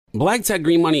Black Tech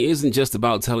Green Money isn't just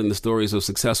about telling the stories of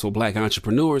successful Black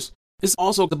entrepreneurs. It's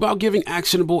also about giving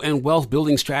actionable and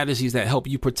wealth-building strategies that help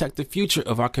you protect the future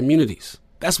of our communities.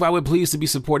 That's why we're pleased to be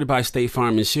supported by State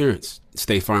Farm Insurance.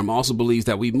 State Farm also believes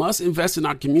that we must invest in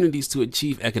our communities to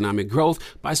achieve economic growth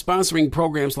by sponsoring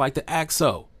programs like the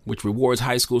ACT-SO, which rewards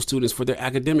high school students for their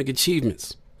academic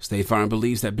achievements. State Farm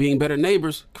believes that being better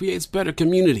neighbors creates better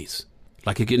communities.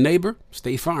 Like a good neighbor,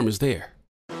 State Farm is there.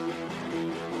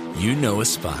 You know a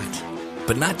spot,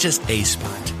 but not just a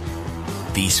spot,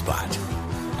 the spot.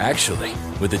 Actually,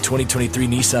 with the 2023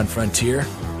 Nissan Frontier,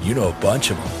 you know a bunch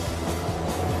of them.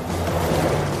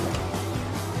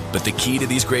 But the key to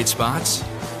these great spots?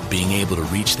 Being able to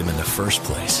reach them in the first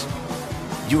place.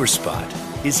 Your spot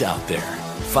is out there.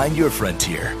 Find your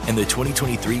Frontier in the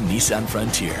 2023 Nissan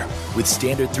Frontier with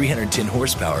standard 310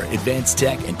 horsepower, advanced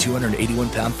tech, and 281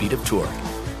 pound-feet of torque.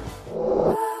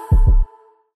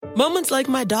 Moments like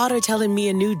my daughter telling me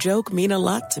a new joke mean a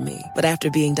lot to me. But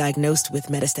after being diagnosed with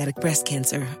metastatic breast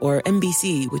cancer, or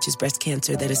MBC, which is breast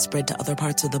cancer that is spread to other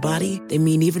parts of the body, they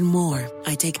mean even more.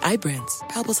 I take Ibrance,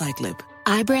 palbociclib.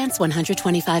 Ibrance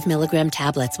 125 milligram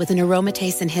tablets with an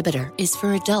aromatase inhibitor is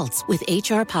for adults with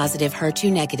HR-positive,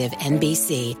 HER2-negative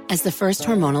MBC as the first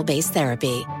hormonal-based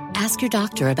therapy. Ask your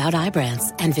doctor about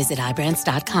Ibrance and visit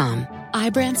Ibrance.com.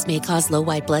 Ibrance may cause low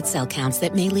white blood cell counts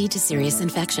that may lead to serious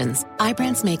infections.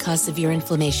 Ibrance may cause severe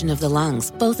inflammation of the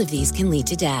lungs. Both of these can lead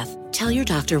to death. Tell your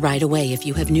doctor right away if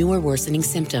you have new or worsening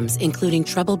symptoms, including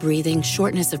trouble breathing,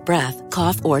 shortness of breath,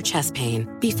 cough, or chest pain.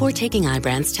 Before taking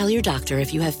Ibrance, tell your doctor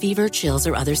if you have fever, chills,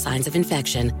 or other signs of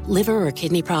infection, liver or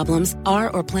kidney problems,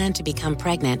 are or plan to become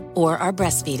pregnant, or are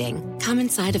breastfeeding. Common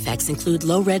side effects include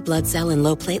low red blood cell and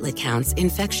low platelet counts,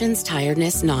 infections,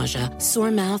 tiredness, nausea,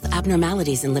 sore mouth,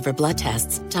 abnormalities in liver blood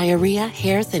tests, diarrhea,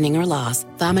 hair thinning or loss,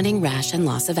 vomiting, rash, and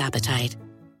loss of appetite.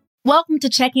 Welcome to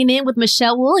Checking In with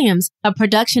Michelle Williams, a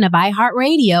production of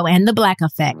iHeartRadio and The Black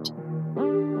Effect.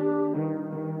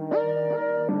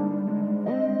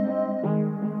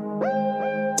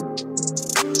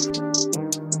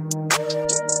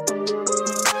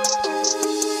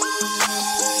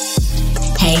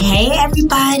 Hey,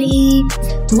 everybody.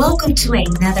 Welcome to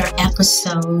another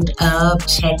episode of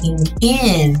Checking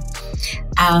In.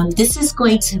 This is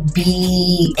going to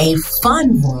be a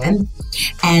fun one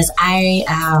as I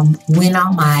went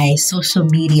on my social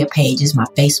media pages, my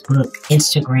Facebook,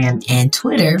 Instagram, and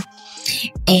Twitter,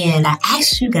 and I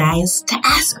asked you guys to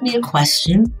ask me a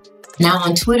question. Now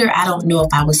on Twitter, I don't know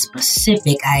if I was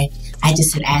specific. I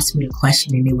just had asked me a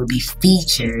question and it would be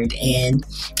featured, and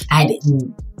I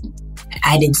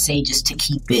didn't say just to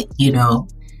keep it,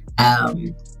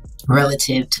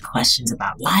 relative to questions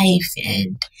about life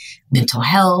and mental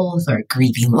health or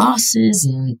grieving losses.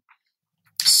 And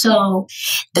so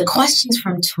the questions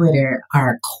from Twitter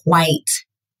are quite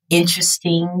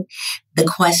interesting. The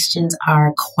questions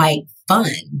are quite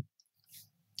fun.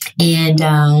 And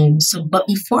but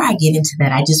before I get into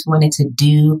that, I just wanted to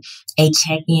do a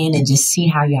check-in and just see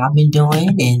how y'all been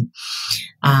doing.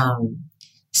 And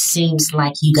seems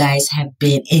like you guys have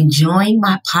been enjoying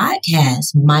my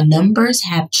podcast. My numbers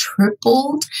have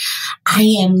tripled. I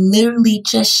am literally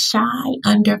just shy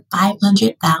under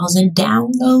 500,000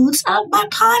 downloads of my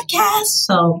podcast.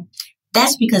 So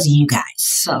that's because of you guys.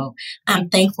 So I'm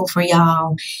thankful for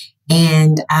y'all.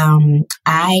 And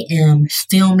I am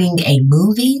filming a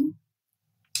movie.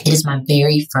 It is my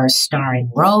very first starring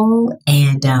role.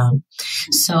 And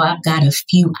so I've got a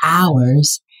few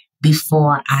hours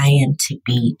before I am to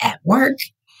be at work.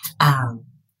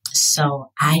 So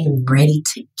I am ready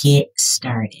to get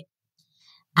started.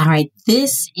 All right.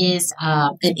 This is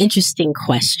an interesting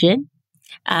question.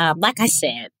 Like I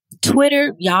said,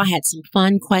 Twitter, y'all had some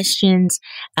fun questions.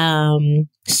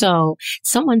 So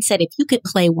someone said, if you could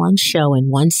play one show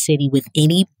in one city with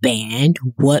any band,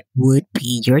 what would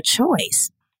be your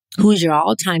choice? Who's your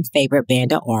all-time favorite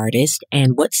band or artist?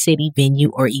 And what city,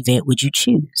 venue, or event would you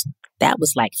choose? That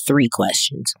was like 3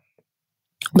 questions.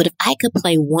 But if I could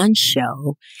play one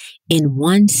show in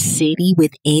one city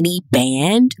with any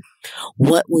band,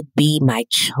 what would be my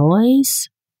choice?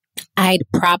 I'd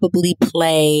probably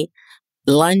play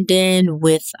London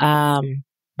with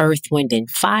Earth, Wind,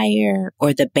 and Fire,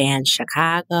 or the band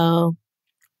Chicago.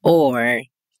 Or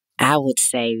I would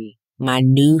say my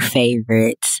new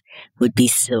favorites would be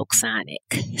Silk Sonic.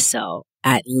 So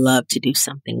I'd love to do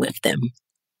something with them.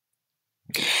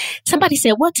 Somebody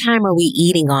said, what time are we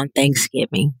eating on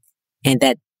Thanksgiving? And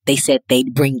that they said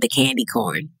they'd bring the candy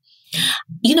corn.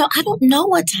 I don't know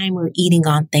what time we're eating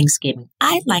on Thanksgiving.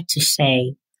 I'd like to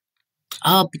say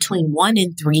between 1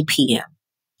 and 3 p.m.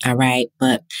 All right.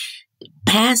 But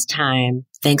past time,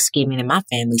 Thanksgiving in my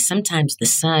family, sometimes the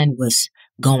sun was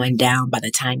going down by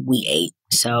the time we ate.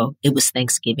 So it was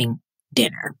Thanksgiving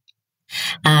dinner.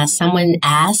 Someone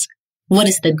asked, what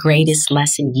is the greatest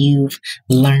lesson you've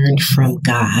learned from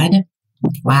God?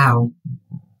 Wow.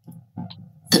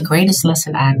 The greatest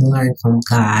lesson I've learned from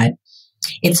God,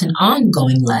 it's an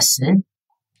ongoing lesson,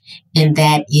 and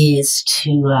that is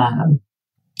to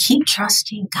keep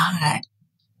trusting God.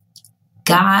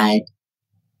 God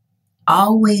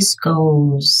always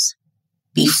goes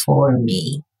before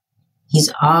me.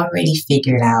 He's already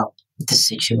figured out the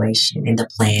situation and the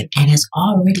plan and has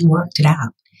already worked it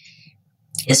out.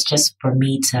 It's just for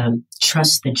me to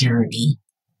trust the journey.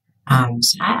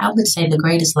 So I would say the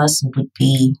greatest lesson would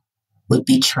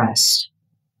be trust.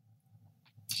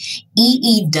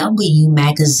 EEW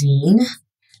magazine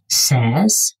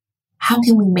says, how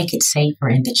can we make it safer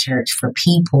in the church for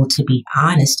people to be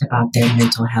honest about their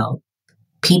mental health?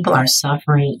 People are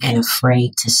suffering and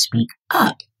afraid to speak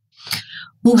up.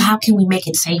 Well, how can we make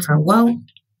it safer? Well,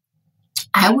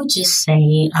 I would just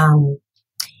say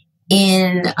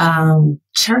in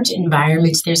church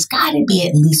environments, there's got to be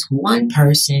at least one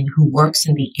person who works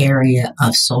in the area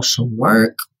of social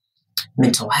work,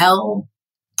 mental health.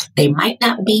 They might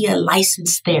not be a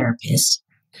licensed therapist,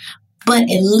 but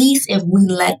at least if we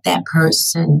let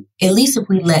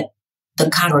the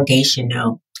congregation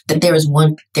know that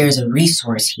there's a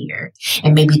resource here,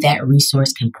 and maybe that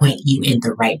resource can point you in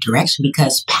the right direction,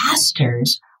 because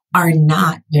pastors are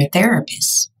not your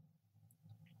therapists.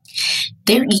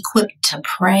 They're equipped to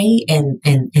pray and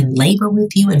labor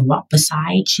with you and walk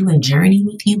beside you and journey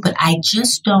with you. But I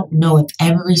just don't know if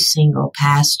every single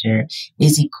pastor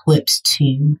is equipped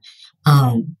to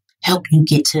help you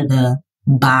get to the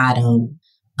bottom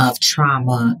of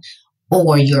trauma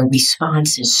or your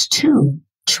responses to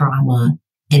trauma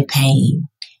and pain.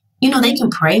 You know, they can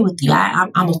pray with you.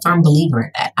 I'm a firm believer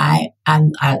in that.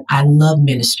 I love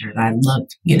ministers. I love,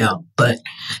 but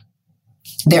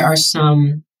there are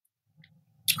some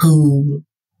who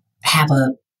have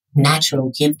a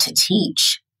natural gift to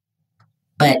teach,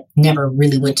 but never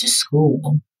really went to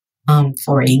school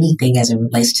for anything as it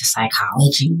relates to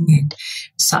psychology. And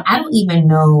so I don't even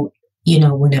know,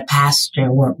 when a pastor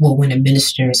or when a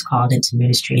minister is called into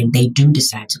ministry and they do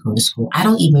decide to go to school, I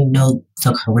don't even know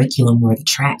the curriculum or the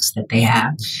tracks that they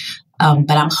have.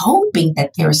 But I'm hoping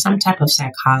that there is some type of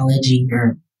psychology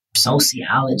or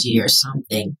sociology or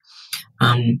something.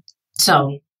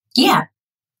 So yeah.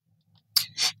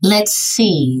 Let's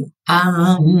see.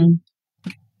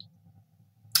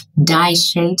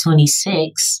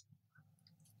 Daisha26.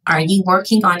 Are you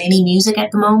working on any music at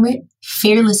the moment?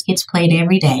 Fearless gets played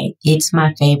every day. It's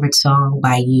my favorite song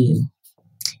by you.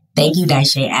 Thank you,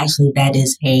 Daisha. Actually, that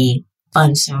is a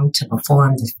fun song to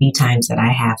perform the few times that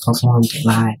I have performed it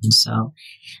live. And so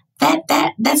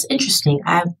that's interesting.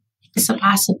 It's a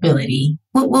possibility.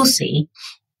 We'll see.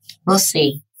 We'll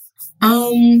see.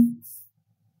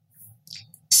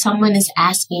 Someone is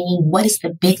asking, what is the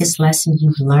biggest lesson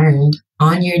you've learned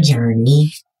on your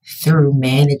journey through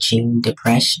managing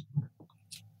depression?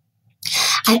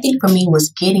 I think for me was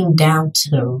getting down to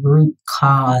the root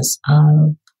cause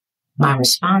of my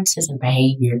responses and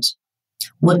behaviors.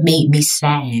 What made me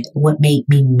sad? What made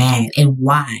me mad? And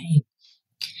why?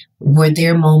 Were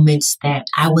there moments that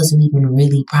I wasn't even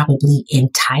really probably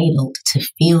entitled to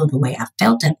feel the way I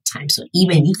felt at the time? So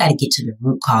even you got to get to the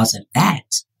root cause of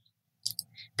that.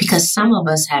 Because some of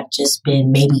us have just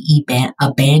been maybe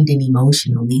abandoned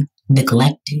emotionally,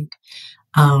 neglected.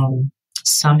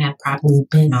 Some have probably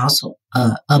been also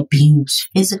abused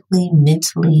physically,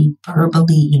 mentally,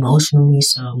 verbally, emotionally.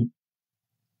 So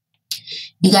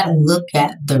you got to look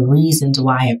at the reasons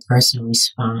why a person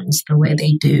responds the way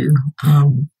they do.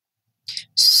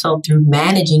 So through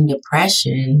managing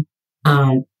depression,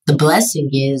 the blessing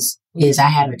is I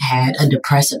haven't had a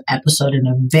depressive episode in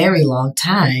a very long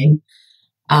time.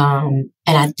 And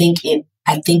I think it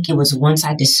was once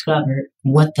I discovered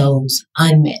what those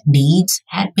unmet needs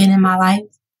had been in my life,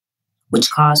 which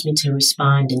caused me to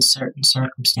respond in certain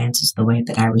circumstances the way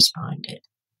that I responded.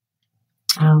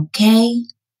 Okay.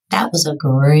 That was a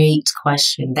great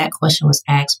question. That question was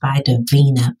asked by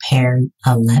Davina Perry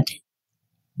 11.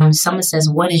 Someone says,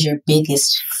 what is your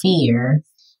biggest fear?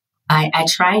 I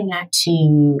try not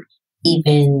to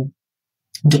even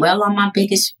dwell on my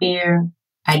biggest fear.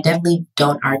 I definitely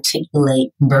don't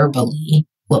articulate verbally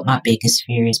what my biggest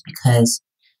fear is, because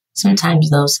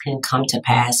sometimes those can come to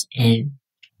pass and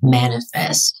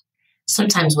manifest.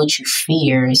 Sometimes what you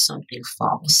fear is something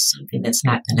false, something that's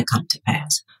not going to come to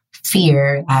pass.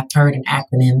 Fear, I've heard an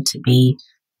acronym to be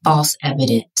false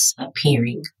evidence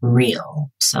appearing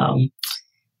real. So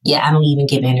Yeah, I don't even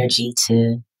give energy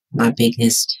to my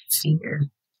biggest fear.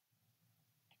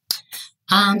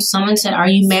 Someone said, are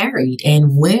you married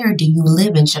and where do you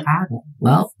live in Chicago?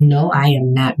 Well, no, I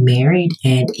am not married.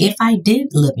 And if I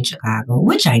did live in Chicago,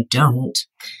 which I don't,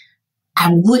 I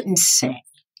wouldn't say.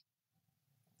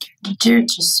 There are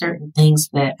just certain things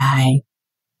that I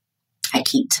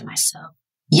keep to myself.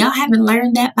 Y'all haven't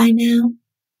learned that by now?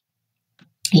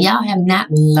 Y'all have not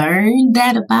learned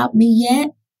that about me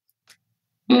yet?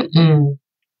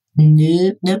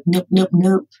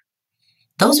 Nope.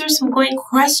 Those are some great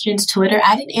questions, Twitter.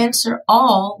 I didn't answer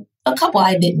all. A couple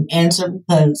I didn't answer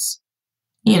because,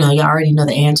 y'all already know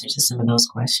the answer to some of those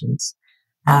questions.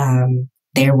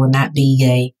 There will not be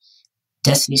a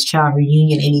Destiny's Child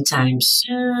reunion anytime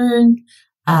soon.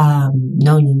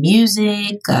 No new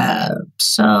music.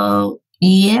 So,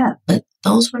 yeah, but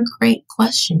those were great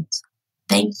questions.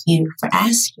 Thank you for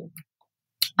asking.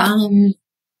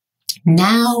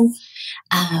 Now,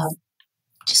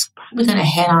 just probably going to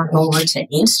head on over to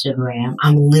Instagram.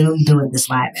 I'm literally doing this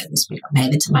live as we speak. I'm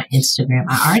headed to my Instagram.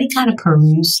 I already kind of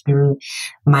perused through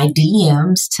my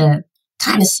DMs to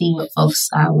kind of see what folks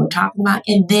were talking about.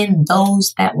 And then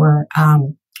those that were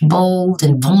bold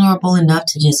and vulnerable enough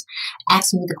to just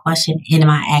ask me the question in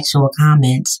my actual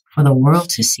comments for the world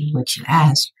to see what you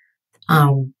asked.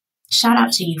 Shout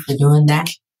out to you for doing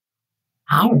that.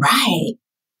 All right.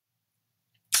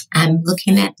 I'm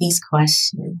looking at these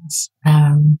questions.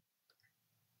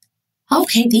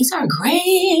 Okay, these are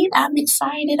great. I'm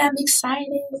excited.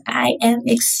 I am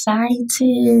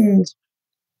excited.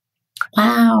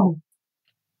 Wow.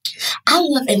 I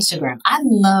love Instagram. I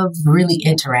love really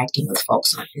interacting with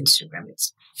folks on Instagram.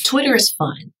 Twitter is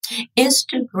fun.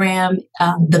 Instagram,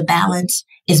 the balance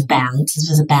is balanced. This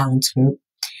is a balance group.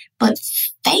 But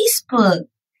Facebook,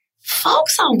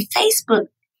 folks on Facebook,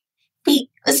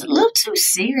 it's a little too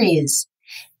serious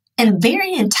and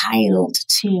very entitled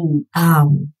to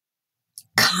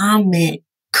comment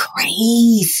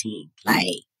crazy,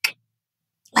 like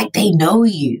they know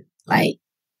you, like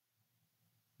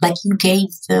you gave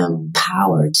them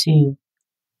power to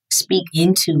speak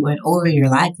into it or your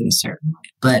life in a certain way.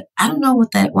 But I don't know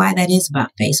why that is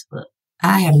about Facebook.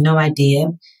 I have no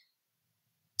idea.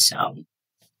 So,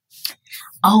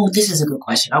 this is a good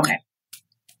question. Okay.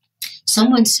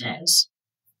 Someone says,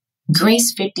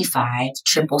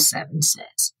 Grace55777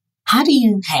 says, how do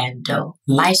you handle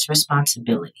life's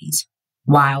responsibilities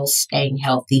while staying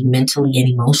healthy mentally and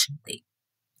emotionally?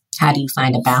 How do you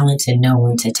find a balance and know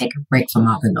when to take a break from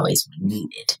all the noise when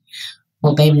needed?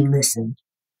 Well, baby, listen,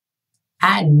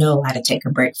 I know how to take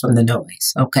a break from the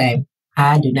noise, okay?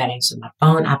 I do not answer my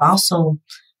phone. I've also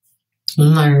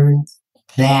learned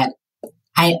that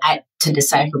to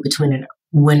decipher between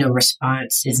when a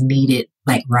response is needed,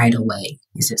 like right away.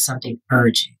 Is it something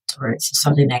urgent or is it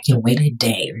something that can wait a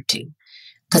day or two?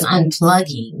 Because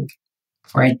unplugging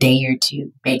for a day or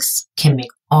two can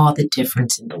make all the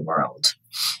difference in the world.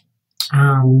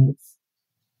 And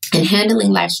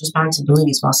handling life's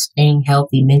responsibilities while staying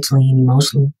healthy mentally and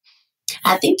emotionally.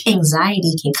 I think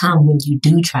anxiety can come when you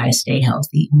do try to stay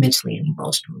healthy mentally and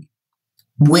emotionally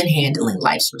when handling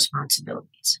life's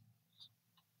responsibilities.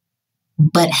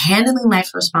 But handling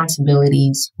life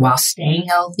responsibilities while staying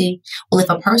healthy, well, if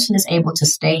a person is able to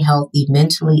stay healthy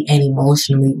mentally and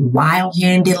emotionally while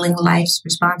handling life's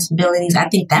responsibilities, I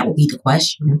think that would be the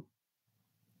question.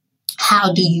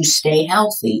 How do you stay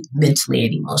healthy mentally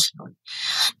and emotionally?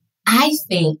 I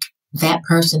think that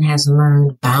person has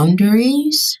learned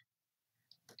boundaries.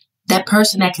 That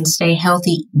person that can stay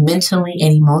healthy mentally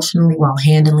and emotionally while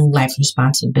handling life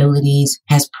responsibilities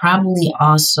has probably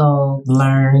also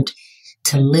learned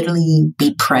to literally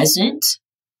be present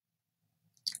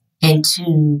and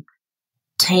to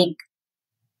take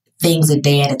things a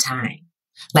day at a time.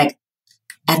 Like,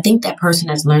 I think that person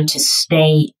has learned to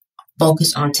stay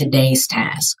focused on today's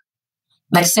task.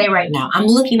 Like, say right now, I'm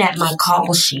looking at my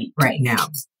call sheet right now.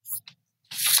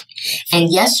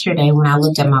 And yesterday when I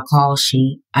looked at my call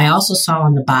sheet, I also saw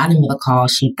on the bottom of the call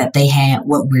sheet that they had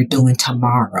what we're doing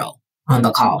tomorrow on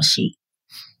the call sheet.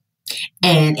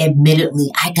 And admittedly,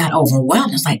 I got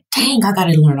overwhelmed. I was like, dang, I got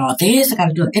to learn all this. I got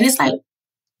to do it. And it's like,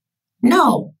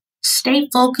 no, stay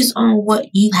focused on what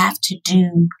you have to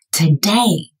do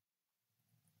today.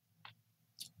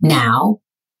 Now,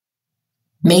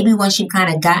 maybe once you've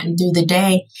kind of gotten through the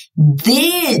day,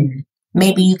 then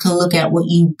maybe you can look at what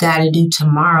you got to do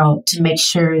tomorrow to make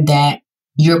sure that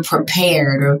you're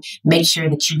prepared or make sure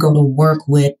that you go to work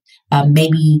with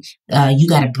maybe you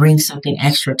got to bring something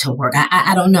extra to work.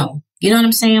 I don't know. You know what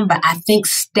I'm saying? But I think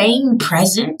staying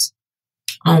present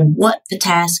on what the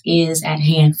task is at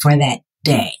hand for that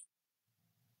day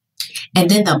And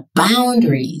then the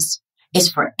boundaries is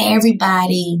for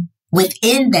everybody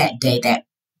within that day that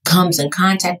comes in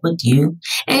contact with you.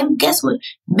 And guess what?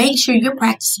 Make sure you're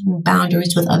practicing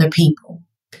boundaries with other people.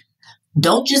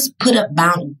 Don't just put up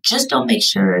boundaries. Just don't make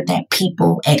sure that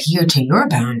people adhere to your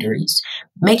boundaries.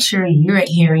 Make sure you're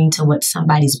adhering to what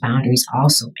somebody's boundaries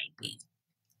also may be.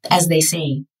 As they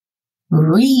say,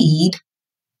 read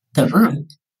the room.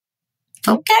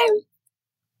 Okay?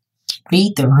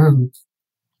 Read the room.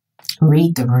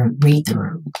 Read the room. Read the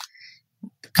room.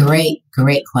 Great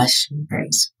question,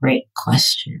 Grace. Great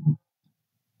question.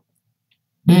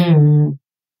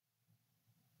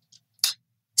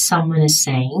 Someone is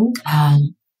saying,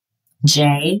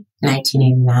 Jay,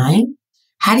 1989,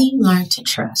 how do you learn to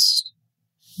trust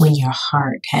when your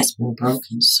heart has been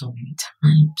broken so many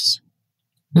times?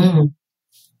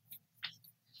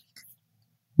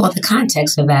 Well, the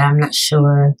context of that, I'm not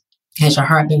sure. Has your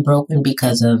heart been broken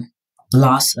because of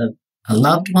loss of a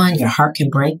loved one? Your heart can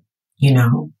break. You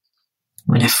know,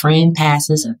 when a friend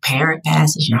passes, a parent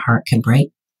passes, your heart can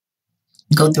break.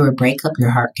 You go through a breakup,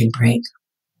 your heart can break.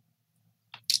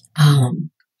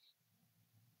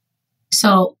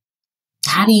 So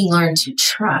how do you learn to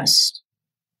trust?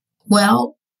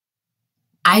 Well,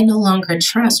 I no longer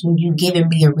trust when you've given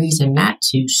me a reason not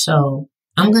to. So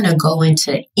I'm going to go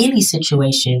into any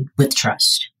situation with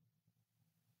trust.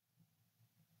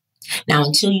 Now,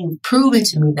 until you've proven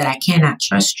to me that I cannot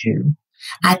trust you,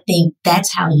 I think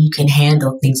that's how you can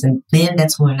handle things. And then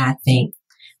that's when I think,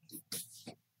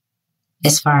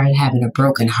 as far as having a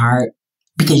broken heart,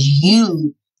 because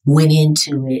you went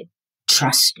into it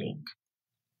trusting.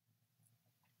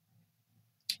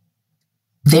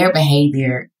 Their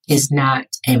behavior is not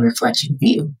a reflection of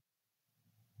you.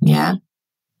 Yeah.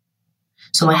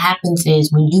 So what happens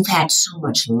is when you've had so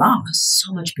much loss,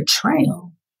 so much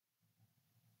betrayal,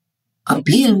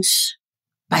 abuse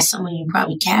by someone you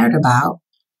probably cared about,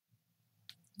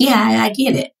 yeah, I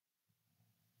get it.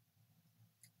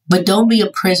 But don't be a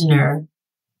prisoner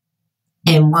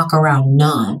and walk around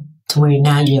numb to where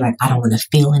now you're like, I don't want to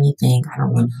feel anything.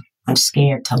 I'm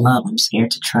scared to love. I'm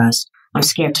scared to trust. I'm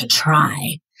scared to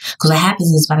try. Because what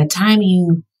happens is by the time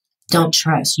you don't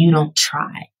trust, you don't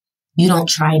try. You don't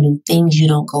try new things. You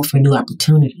don't go for new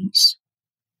opportunities.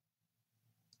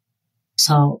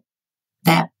 So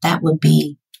that would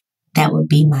be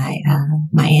my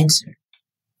answer.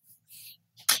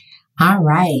 All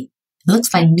right.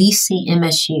 Looks like Nisi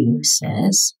MSU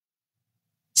says,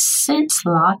 since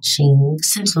launching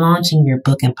your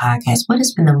book and podcast, what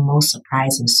has been the most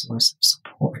surprising source of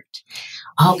support?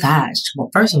 Oh gosh. Well,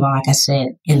 first of all, like I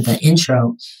said in the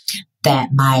intro, that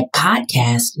my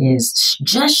podcast is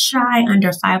just shy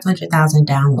under 500,000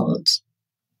 downloads.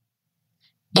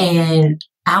 And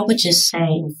I would just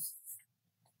say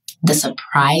the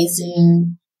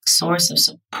surprising source of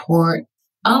support.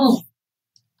 Oh,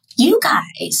 you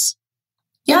guys,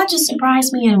 y'all just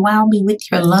surprised me and wowed me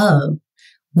with your love,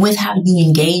 with how you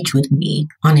engage with me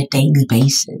on a daily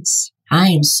basis. I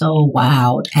am so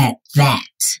wowed at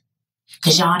that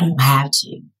because y'all don't have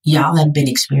to. Y'all have been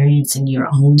experiencing your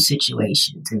own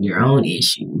situations and your own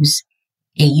issues,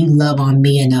 and you love on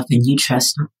me enough and you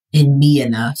trust in me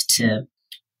enough to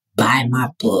buy my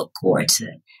book or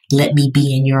to let me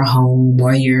be in your home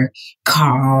or your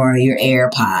car or your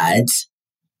AirPods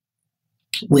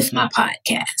with my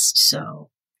podcast. So,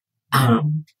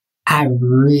 I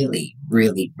really,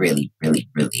 really, really, really,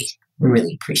 really,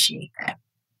 really appreciate that.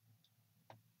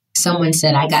 Someone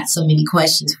said, I got so many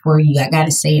questions for you. I got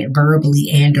to say it verbally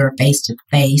and or face to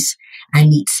face. I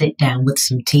need to sit down with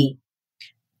some tea.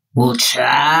 Well,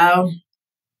 child,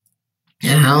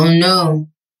 I don't know.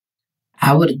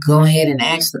 I would go ahead and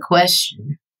ask the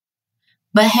question.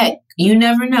 But heck, you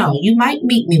never know. You might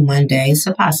meet me one day. It's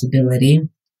a possibility.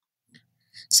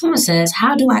 Someone says,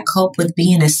 how do I cope with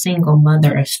being a single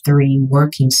mother of 3,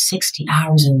 working 60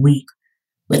 hours a week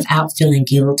without feeling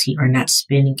guilty or not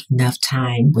spending enough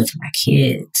time with my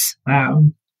kids? Wow.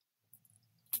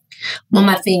 Well,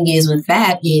 my thing is with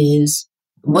that is,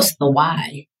 what's the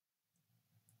why?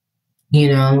 You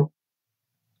know,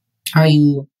 are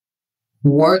you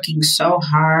working so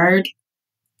hard?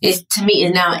 It's to me,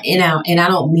 and now, and I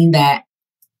don't mean that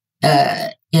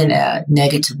in a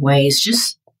negative way. It's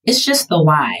just the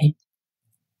why.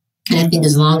 And I think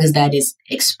as long as that is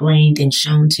explained and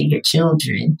shown to your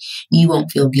children, you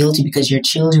won't feel guilty because your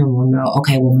children will know,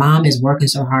 okay, well, mom is working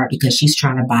so hard because she's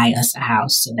trying to buy us a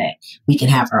house so that we can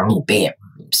have our own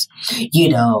bedrooms. You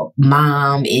know,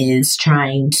 mom is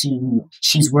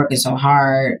she's working so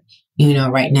hard, you know,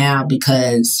 right now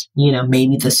because, you know,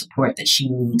 maybe the support that she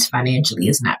needs financially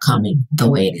is not coming the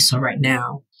way it is. So right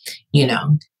now, you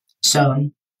know,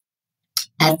 so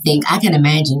I think I can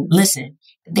imagine, listen,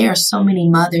 there are so many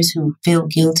mothers who feel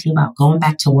guilty about going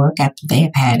back to work after they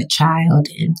have had a child.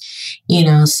 And,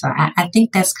 so I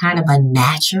think that's kind of a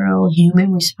natural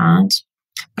human response.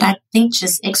 But I think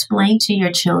just explain to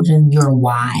your children your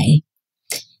why.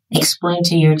 Explain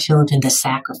to your children the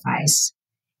sacrifice,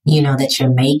 that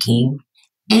you're making.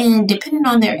 And depending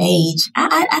on their age,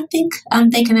 I think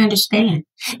they can understand.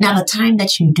 Now, the time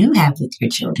that you do have with your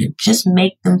children, just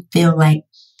make them feel like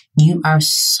you are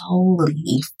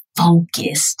solely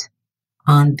focused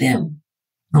on them.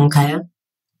 Okay?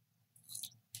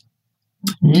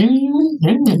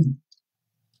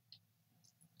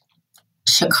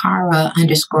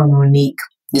 Shakara_Monique.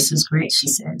 This is great. She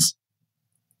says,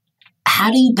 how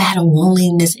do you battle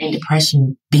loneliness and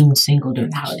depression being single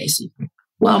during the holiday season?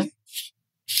 Well,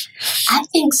 I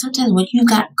think sometimes when you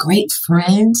got great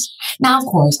friends, now of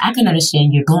course I can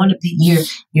understand you're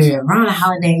you're around the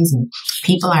holidays and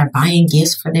people are buying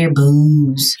gifts for their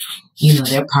booze,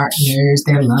 their partners,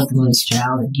 their loved ones,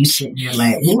 child, and you sitting there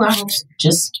like, well,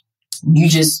 you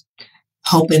just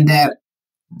hoping that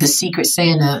the Secret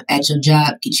Santa at your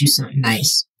job gets you something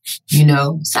nice,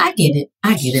 So I get it.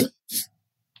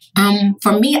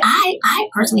 For me, I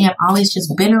personally have always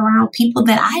just been around people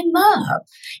that I love,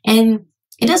 and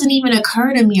it doesn't even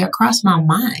occur to me or cross my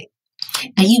mind.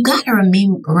 And you got to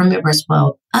remember as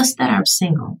well, us that are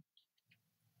single.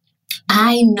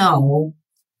 I know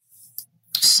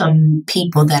some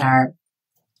people that are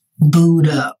booed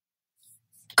up,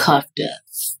 cuffed up,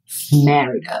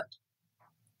 married up.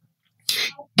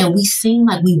 And we seem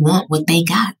like we want what they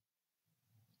got.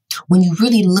 When you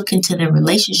really look into the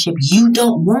relationship, you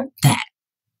don't want that.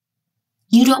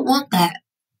 You don't want that.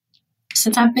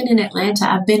 Since I've been in Atlanta,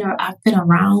 I've been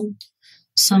around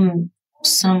some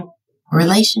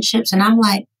relationships, and I'm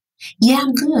like, yeah,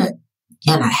 I'm good.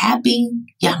 Y'all not happy.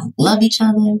 Y'all don't love each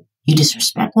other. You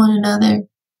disrespect one another.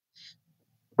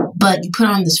 But you put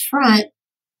on this front,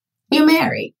 you're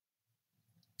married.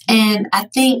 And I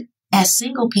think as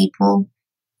single people,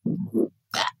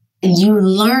 you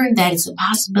learn that it's a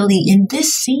possibility in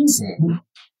this season,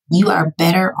 you are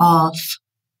better off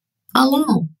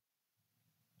alone.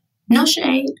 No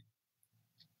shade.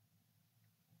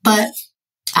 But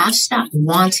I've stopped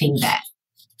wanting that,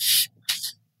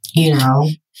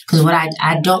 because what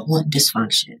I don't want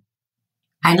dysfunction.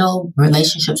 I know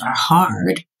relationships are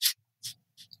hard,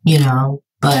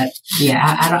 but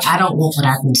yeah, I don't want what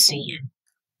I've been seeing.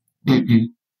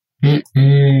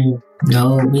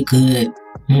 No, we good.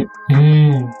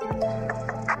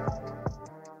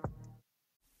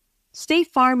 State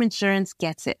Farm Insurance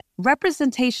gets it.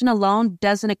 Representation alone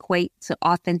doesn't equate to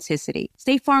authenticity.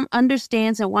 State Farm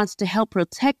understands and wants to help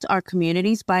protect our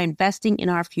communities by investing in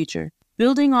our future,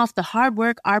 building off the hard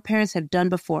work our parents have done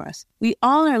before us. We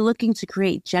all are looking to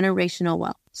create generational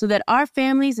wealth so that our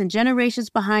families and generations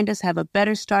behind us have a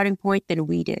better starting point than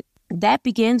we did. That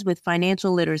begins with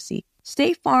financial literacy.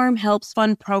 State Farm helps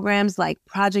fund programs like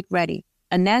Project Ready,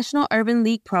 a National Urban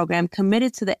League program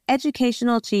committed to the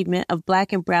educational achievement of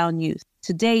Black and Brown youth.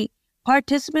 To date,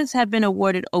 participants have been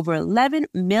awarded over $11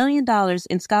 million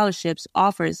in scholarships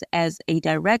offers as a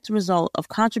direct result of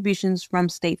contributions from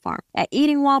State Farm. At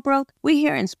Eating While Broke, we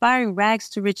hear inspiring rags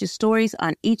to riches stories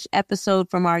on each episode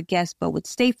from our guests, but with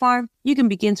State Farm, you can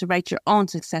begin to write your own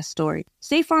success story.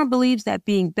 State Farm believes that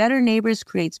being better neighbors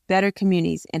creates better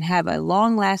communities and have a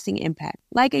long-lasting impact.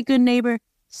 Like a good neighbor,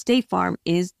 State Farm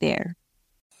is there.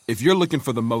 If you're looking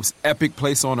for the most epic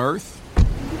place on Earth,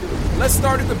 let's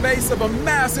start at the base of a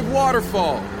massive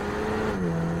waterfall.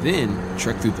 Then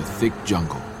trek through the thick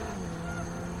jungle.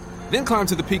 Then climb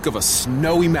to the peak of a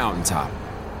snowy mountaintop.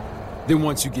 Then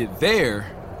once you get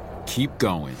there, keep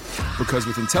going. Because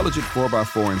with intelligent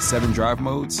 4x4 and 7 drive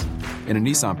modes and a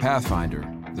Nissan Pathfinder,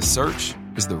 the search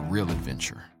is the real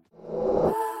adventure.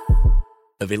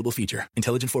 Available feature.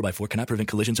 Intelligent 4x4 cannot prevent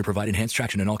collisions or provide enhanced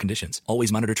traction in all conditions.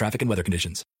 Always monitor traffic and weather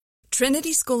conditions.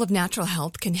 Trinity School of Natural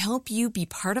Health can help you be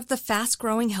part of the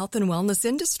fast-growing health and wellness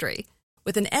industry.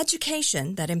 With an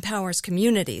education that empowers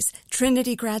communities,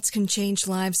 Trinity grads can change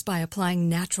lives by applying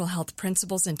natural health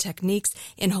principles and techniques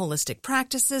in holistic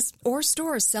practices or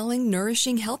stores selling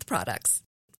nourishing health products.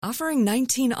 Offering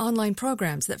 19 online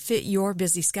programs that fit your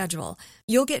busy schedule,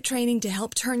 you'll get training to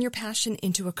help turn your passion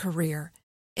into a career.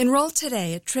 Enroll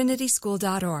today at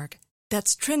trinityschool.org.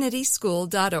 That's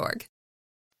trinityschool.org.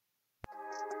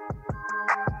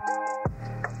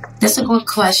 That's a good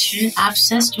question.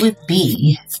 Obsessed with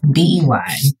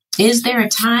B-E-Y. Is there a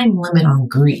time limit on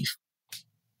grief?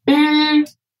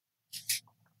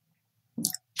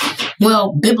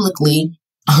 Well, biblically,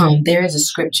 there is a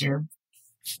scripture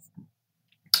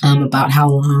about how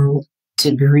long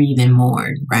to grieve and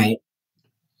mourn, right?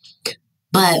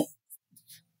 But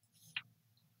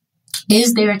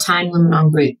is there a time limit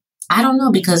on grief? I don't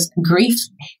know, because grief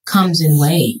comes in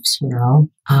waves, you know.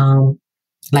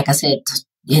 Like I said,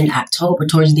 in October,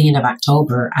 towards the end of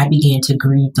October, I began to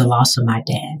grieve the loss of my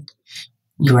dad,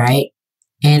 right?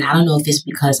 And I don't know if it's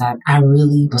because I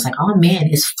really was like, oh man,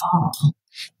 it's fall.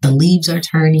 The leaves are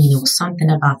turning. It was something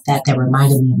about that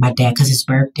reminded me of my dad, because his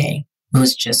birthday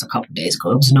was just a couple days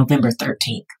ago. It was November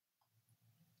 13th.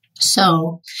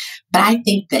 So, but I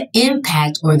think the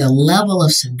impact or the level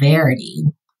of severity,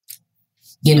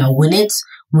 you know,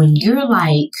 when you're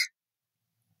like,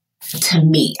 to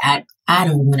me, I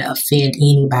don't want to offend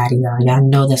anybody, y'all. Y'all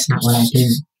know that's not what I do.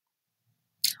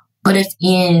 But if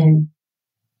in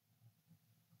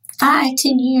 5,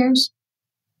 10 years,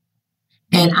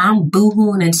 and I'm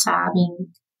boohooing and sobbing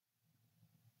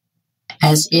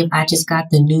as if I just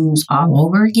got the news all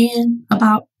over again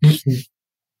about,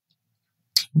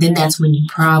 then that's when you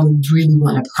probably really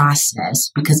want to process,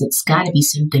 because it's got to be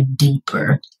something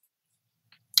deeper.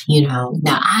 You know,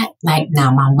 now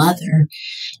my mother,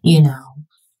 you know,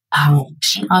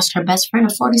 she lost her best friend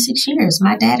of 46 years.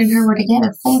 My dad and her were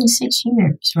together 46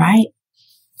 years, right?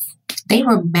 They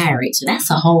were married. So that's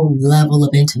a whole level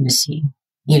of intimacy,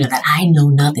 you know, that I know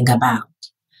nothing about.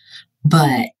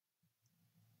 But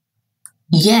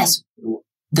yes,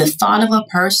 the thought of a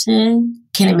person,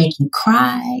 can it make you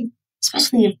cry?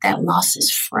 Especially if that loss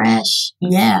is fresh.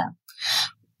 Yeah.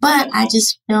 But I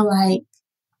just feel like,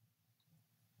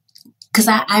 because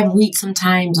I read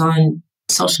sometimes on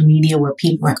social media where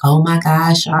people are like, oh my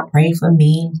gosh, y'all pray for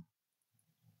me.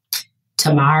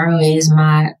 Tomorrow is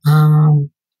my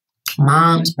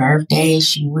mom's birthday.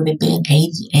 She would have been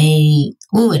 88.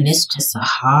 Ooh, and it's just a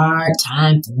hard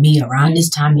time for me around this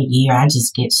time of year. I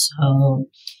just get so,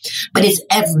 but it's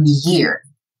every year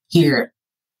here.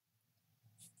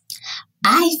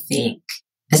 I think,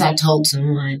 as I told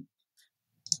someone,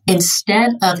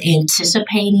 instead of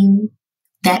anticipating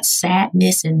that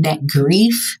sadness and that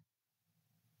grief,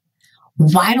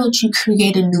 why don't you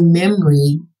create a new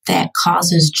memory that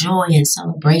causes joy and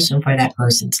celebration for that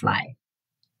person's life?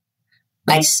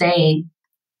 Like, say,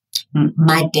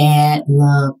 my dad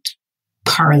loved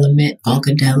Parliament,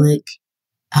 Funkadelic.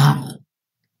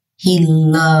 He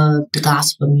loved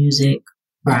gospel music,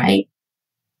 right?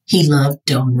 He loved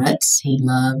donuts. He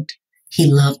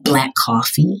loved black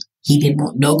coffee. He didn't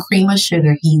want no cream or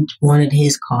sugar. He wanted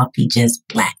his coffee just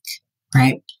black,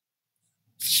 right?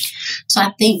 So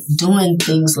I think doing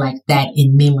things like that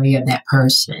in memory of that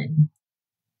person,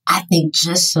 I think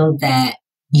just so that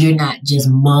you're not just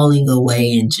mulling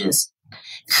away and just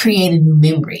create a new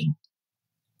memory.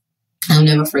 I'll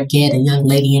never forget a young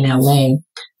lady in LA.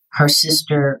 Her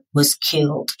sister was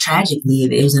killed tragically.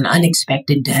 It was an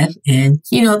unexpected death. And,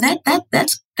 you know,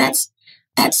 that's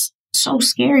so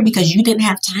scary, because you didn't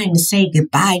have time to say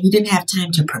goodbye. You didn't have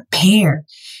time to prepare.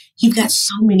 You've got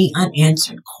so many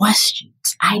unanswered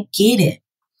questions. I get it.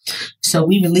 So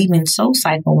we were leaving Soul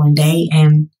Cycle one day,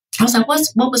 and I was like,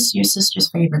 what was your sister's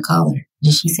favorite color?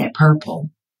 And she said purple.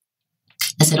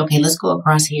 I said, okay, let's go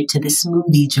across here to the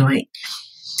smoothie joint,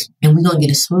 and we're going to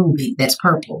get a smoothie that's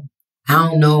purple. I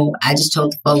don't know. I just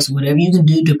told the folks, whatever you can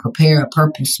do to prepare a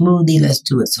purple smoothie, let's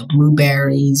do it. So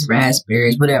blueberries,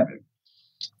 raspberries, whatever.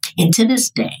 And to this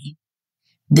day,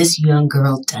 this young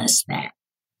girl does that.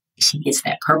 She gets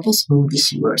that purple smoothie.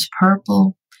 She wears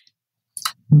purple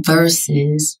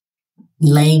versus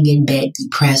laying in bed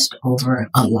depressed over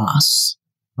a loss,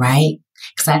 right?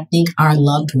 Because I think our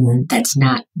loved one that's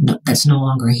no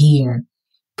longer here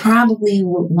probably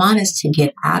would want us to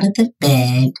get out of the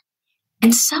bed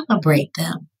and celebrate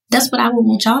them. That's what I would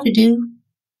want y'all to do.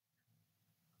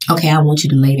 Okay, I want you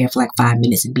to lay there for like 5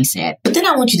 minutes and be sad, but then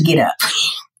I want you to get up.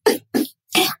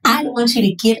 I want you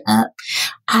to get up.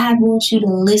 I want you to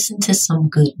listen to some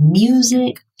good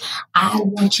music. I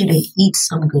want you to eat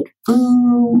some good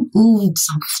food. Ooh,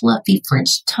 some fluffy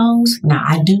French toast. Now,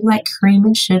 I do like cream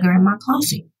and sugar in my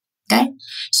coffee. Okay?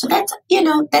 So that's,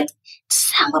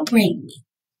 celebrate me.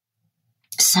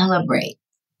 Celebrate.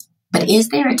 But is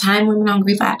there a time limit on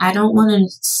grief? I don't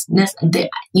want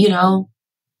to,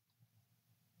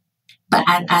 but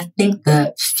I think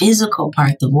the physical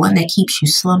part, the one that keeps you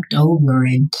slumped over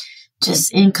and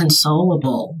just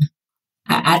inconsolable,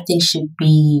 I think should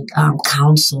be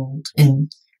counseled. And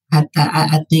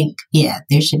I think,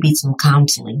 there should be some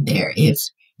counseling there if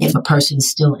a person is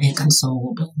still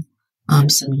inconsolable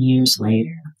some years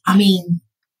later. I mean,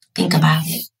 think about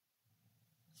it.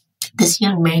 This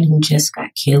young man who just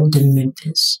got killed in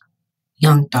Memphis,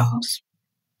 Young Dolph,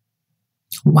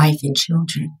 wife and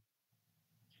children,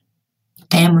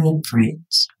 family and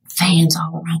friends, fans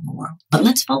all around the world. But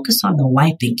let's focus on the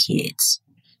wife and kids.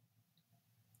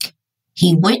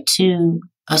 He went to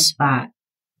a spot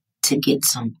to get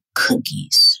some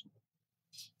cookies.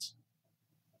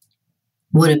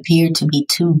 What appeared to be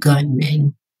two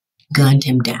gunmen gunned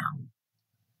him down.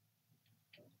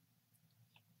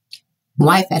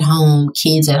 Wife at home,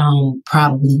 kids at home,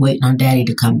 probably waiting on daddy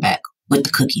to come back with the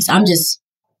cookies. I'm just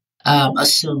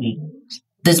assuming.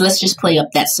 Let's just play up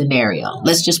that scenario.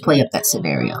 This is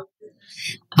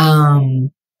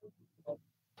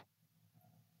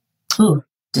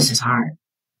hard.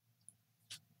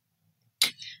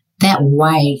 That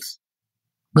wife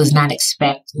was not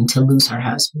expecting to lose her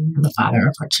husband, the father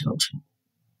of her children.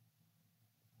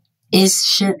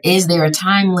 Is there a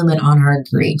time limit on her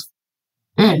grief?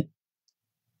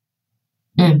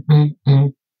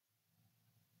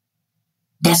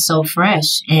 That's so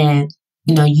fresh. And,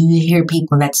 you hear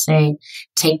people that say,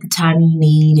 take the time you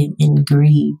need and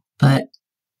grieve. But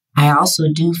I also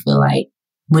do feel like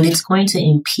when it's going to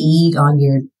impede on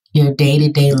your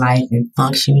day-to-day life and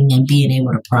functioning and being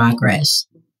able to progress,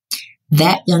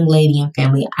 that young lady and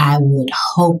family, I would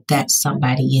hope that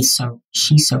somebody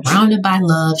she's surrounded by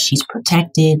love, she's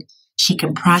protected, she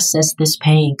can process this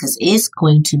pain, because it's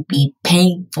going to be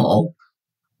painful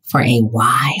for a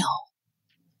while.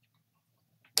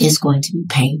 It's going to be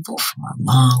painful for a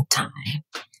long time.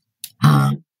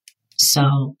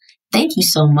 So thank you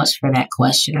so much for that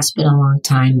question. I spent a long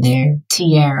time there.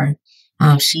 Tiara,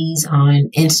 she's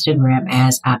on Instagram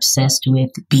as Obsessed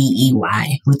with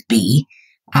BEY, with B.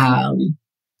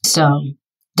 So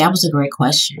that was a great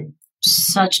question.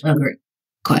 Such a great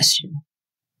question.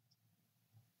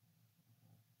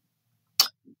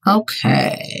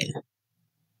 Okay.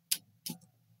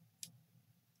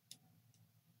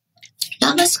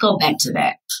 Now let's go back to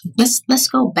that. Let's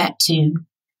go back to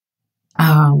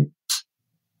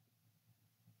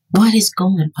what is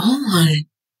going on.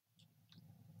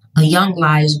 A young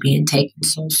life is being taken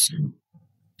so soon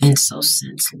and so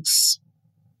senseless.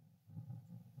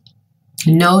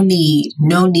 No need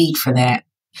for that.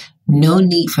 No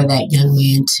need for that young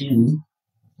man to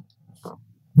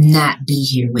not be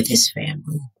here with his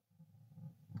family.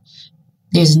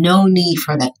 There's no need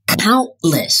for the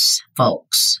countless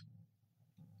folks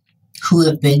who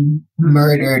have been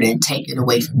murdered and taken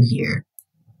away from here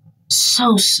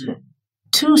so soon,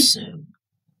 too soon,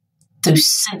 through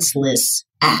senseless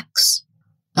acts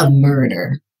of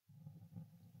murder.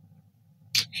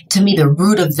 To me, the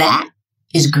root of that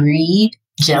is greed,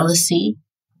 jealousy.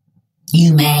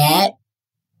 You mad?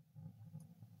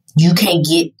 You can't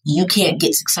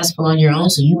get successful on your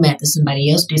own, so you mad that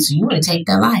somebody else did, so you want to take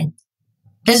their life.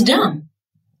 That's dumb.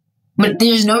 But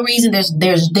there's no reason, there's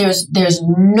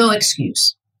no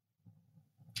excuse.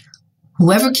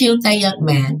 Whoever killed that young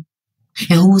man,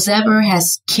 and whoever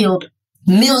has killed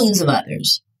millions of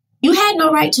others, you had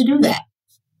no right to do that.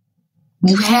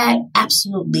 You had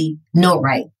absolutely no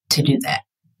right to do that.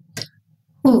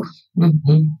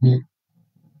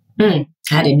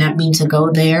 I did not mean to go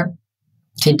there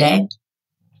today.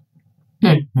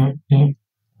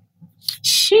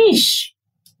 Sheesh.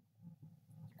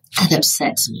 That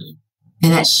upsets me.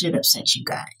 And that should upset you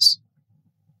guys.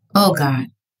 Oh,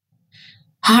 God.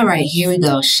 All right, here we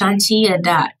go. Shantia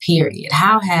Dot, period.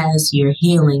 How has your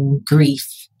healing grief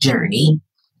journey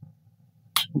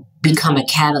become a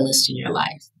catalyst in your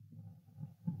life?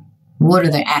 What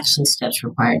are the action steps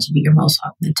required to be your most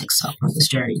authentic self on this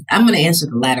journey? I'm going to answer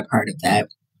the latter part of that.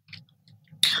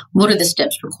 What are the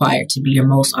steps required to be your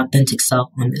most authentic self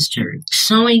on this journey?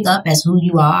 Showing up as who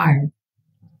you are,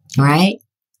 right?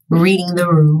 Reading the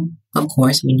room, of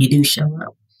course, when you do show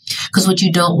up. Because what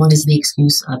you don't want is the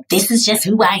excuse of, this is just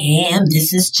who I am.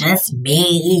 This is just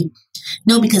me.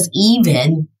 No, because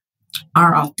even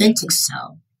our authentic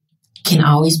self can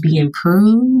always be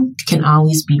improved, can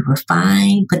always be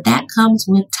refined, but that comes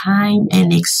with time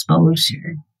and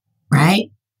exposure,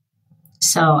 right?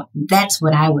 So that's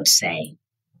what I would say.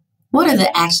 What are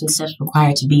the action steps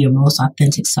required to be your most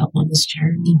authentic self on this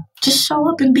journey? Just show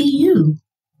up and be you.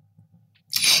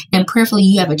 And prayerfully,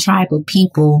 you have a tribe of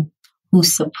people who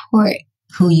support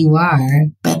who you are,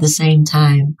 but at the same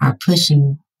time are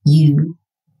pushing you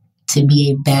to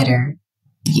be a better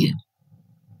you.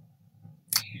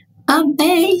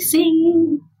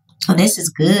 Amazing. Oh, this is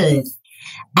good.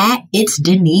 It's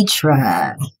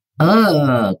Denitra.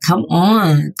 Oh, come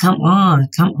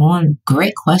on.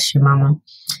 Great question, Mama.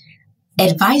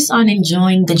 Advice on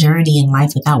enjoying the journey in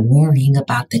life without worrying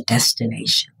about the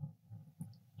destination.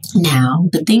 Now,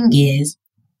 the thing is,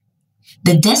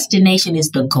 the destination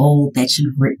is the goal that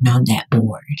you've written on that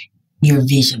board, your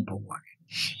vision board.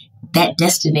 that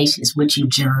destination is what you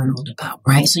journaled about,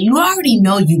 right? So you already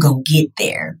know you're going to get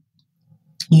there.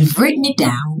 You've written it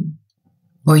down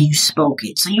or you spoke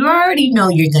it. So you already know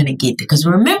you're going to get there. Because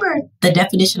remember, the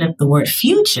definition of the word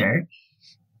future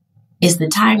is the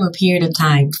time or period of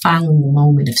time following the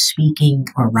moment of speaking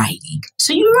or writing.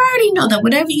 So you already know that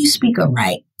whatever you speak or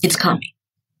write, it's coming.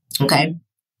 Okay?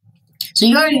 So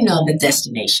you already know the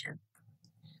destination.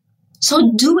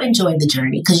 So do enjoy the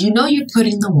journey because you know you're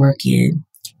putting the work in.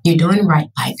 You're doing right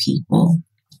by people.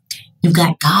 You've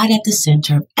got God at the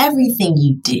center of everything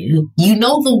you do. You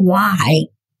know the why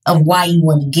of why you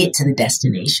want to get to the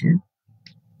destination.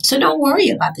 So don't worry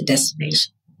about the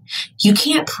destination. You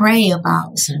can't pray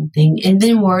about something and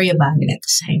then worry about it at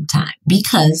the same time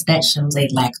because that shows a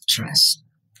lack of trust.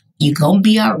 You're going to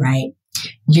be all right.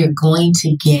 You're going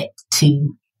to get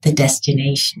to the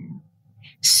destination.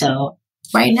 So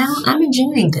right now, I'm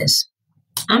enjoying this.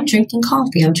 I'm drinking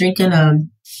coffee. I'm drinking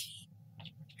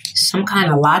some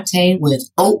kind of latte with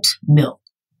oat milk.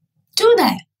 Do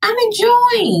that. I'm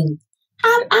enjoying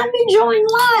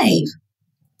life.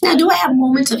 Now, do I have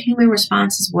moments of human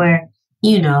responses where,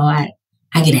 I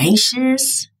get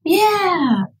anxious?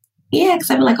 Yeah, because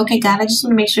I'm like, okay, God, I just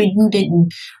want to make sure you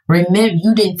didn't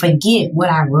forget what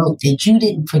I wrote, that you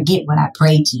didn't forget what I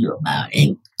prayed to you about.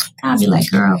 And I'll be like,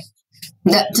 girl,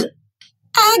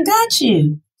 I got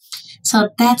you. So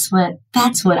that's what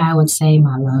I would say,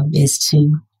 my love, is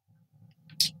to,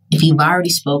 if you've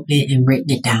already spoken it and written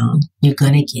it down, you're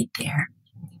going to get there.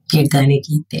 You're going to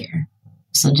get there.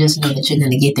 So just know that you're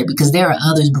going to get there because there are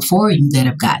others before you that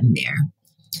have gotten there.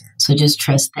 So just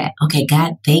trust that. Okay,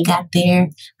 God, they got there.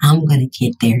 I'm going to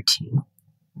get there too.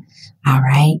 All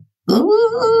right.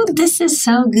 Ooh, this is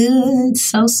so good.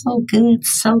 So good.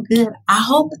 So good. I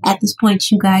hope at this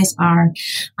point you guys are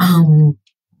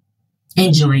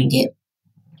enjoying it.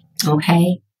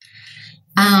 Okay.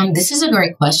 This is a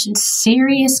great question.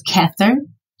 Sirius Kether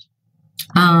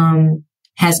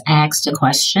has asked a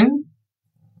question.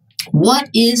 What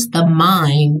is the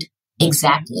mind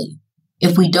exactly?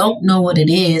 If we don't know what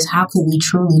it is, how could we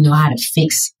truly know how to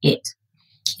fix it?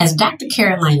 As Dr.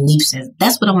 Caroline Leaf says,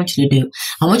 that's what I want you to do.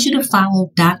 I want you to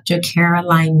follow Dr.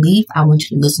 Caroline Leaf. I want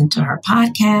you to listen to her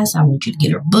podcast. I want you to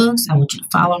get her books. I want you to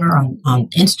follow her on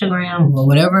Instagram or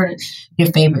whatever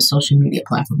your favorite social media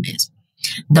platform is.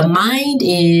 The mind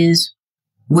is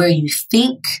where you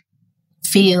think,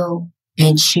 feel,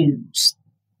 and choose.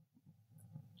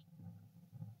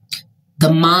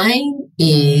 The mind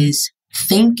is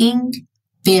thinking,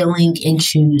 feeling, and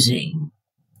choosing.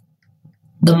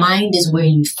 The mind is where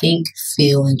you think,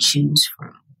 feel, and choose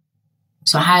from.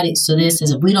 So this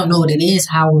is, if we don't know what it is,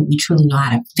 how would we truly know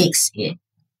how to fix it?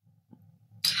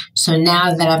 So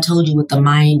now that I've told you what the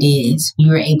mind is,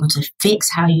 you're able to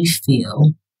fix how you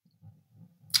feel.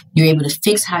 You're able to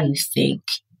fix how you think.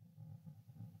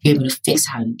 You're able to fix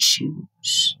how you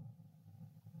choose.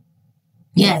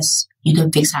 Yes, you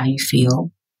can fix how you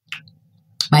feel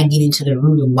by getting to the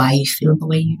root of why you feel the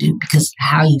way you do. Because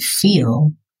how you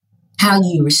feel, how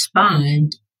you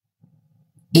respond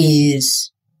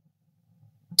is,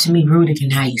 to me, rooted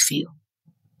in how you feel.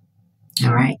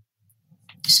 All right?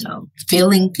 So,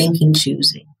 feeling, thinking,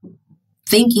 choosing.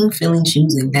 Thinking, feeling,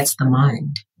 choosing. That's the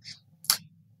mind.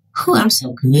 Ooh, I'm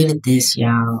so good at this,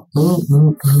 y'all.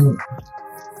 Ooh.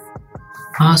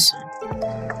 Awesome.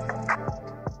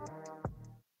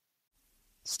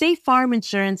 State Farm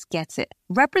Insurance gets it.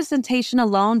 Representation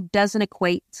alone doesn't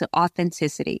equate to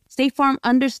authenticity. State Farm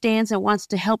understands and wants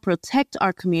to help protect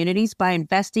our communities by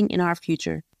investing in our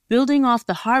future, building off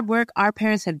the hard work our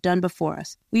parents have done before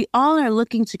us. We all are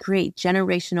looking to create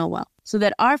generational wealth so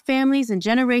that our families and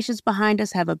generations behind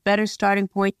us have a better starting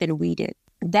point than we did.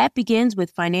 That begins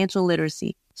with financial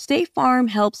literacy. State Farm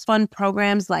helps fund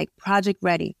programs like Project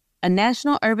Ready, a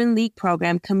National Urban League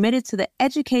program committed to the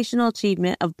educational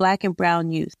achievement of Black and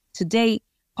Brown youth. To date,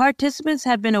 participants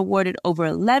have been awarded over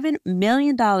 $11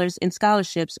 million in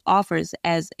scholarships offers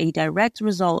as a direct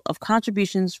result of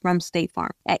contributions from State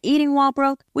Farm. At Eating While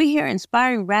Broke, we hear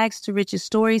inspiring rags to riches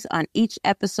stories on each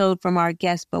episode from our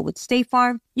guests, but with State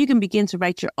Farm, you can begin to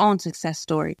write your own success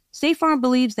story. State Farm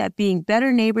believes that being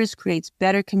better neighbors creates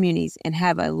better communities and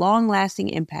have a long-lasting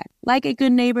impact. Like a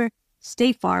good neighbor,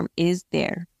 State Farm is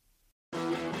there.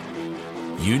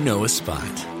 You know a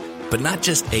spot, but not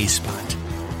just a spot,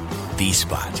 the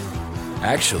spot.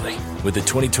 Actually, with the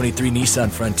 2023 Nissan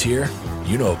Frontier,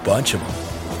 you know a bunch of them.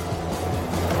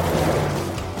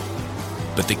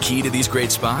 But the key to these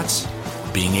great spots?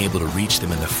 Being able to reach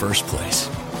them in the first place.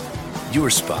 Your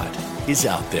spot is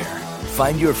out there.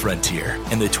 Find your frontier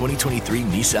in the 2023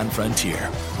 Nissan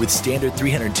Frontier with standard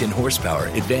 310 horsepower,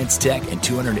 advanced tech, and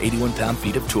 281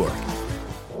 pound-feet of torque.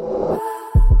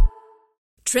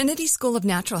 Trinity School of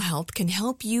Natural Health can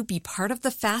help you be part of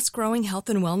the fast-growing health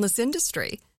and wellness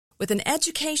industry. With an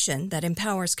education that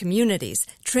empowers communities,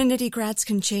 Trinity grads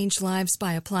can change lives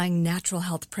by applying natural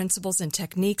health principles and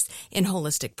techniques in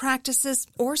holistic practices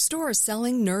or stores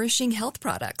selling nourishing health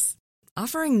products.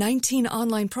 Offering 19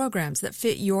 online programs that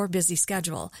fit your busy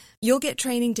schedule, you'll get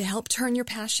training to help turn your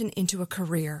passion into a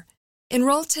career.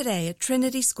 Enroll today at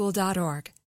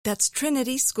trinityschool.org. That's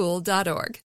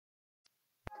trinityschool.org.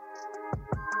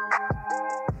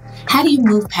 How do you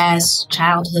move past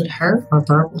childhood hurt or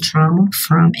verbal trauma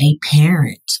from a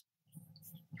parent?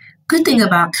 Good thing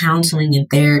about counseling and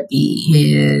therapy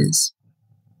is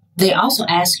they also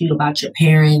ask you about your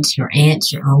parents, your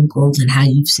aunts, your uncles, and how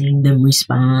you've seen them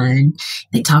respond.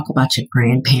 They talk about your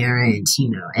grandparents,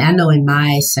 And I know in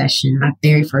my session, my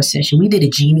very first session, we did a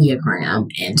Geneagram.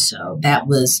 And so that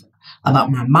was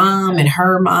about my mom and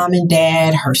her mom and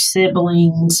dad, her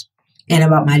siblings, and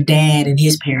about my dad and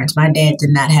his parents. My dad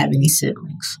did not have any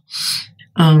siblings.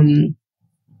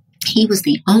 He was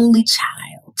the only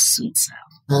child, sweet self,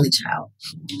 only child.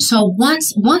 So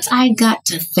once I got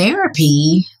to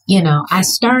therapy, I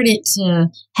started to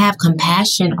have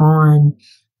compassion on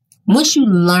once you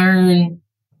learn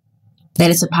that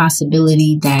it's a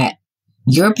possibility that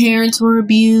your parents were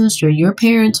abused or your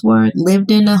parents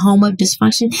lived in a home of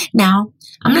dysfunction. Now,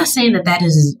 I'm not saying that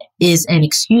is an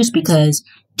excuse, because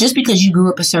just because you grew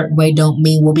up a certain way don't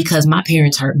mean, well, because my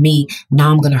parents hurt me,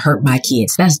 now I'm going to hurt my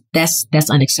kids. That's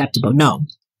unacceptable. No.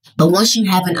 But once you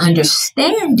have an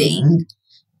understanding,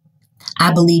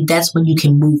 I believe that's when you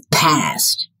can move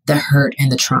past the hurt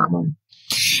and the trauma.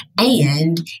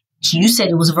 And you said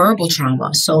it was verbal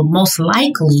trauma. So most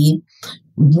likely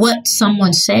what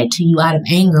someone said to you out of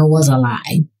anger was a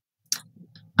lie.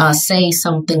 Say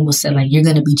something was said like, you're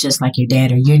going to be just like your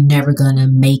dad, or you're never going to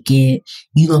make it.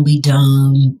 You're going to be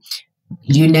dumb.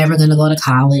 You're never going to go to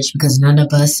college because none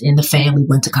of us in the family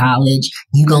went to college.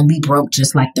 You're going to be broke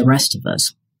just like the rest of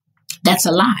us. That's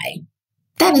a lie.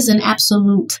 That is an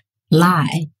absolute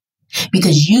lie,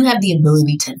 because you have the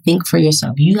ability to think for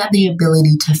yourself. You have the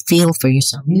ability to feel for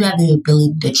yourself. You have the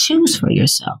ability to choose for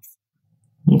yourself.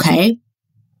 Okay?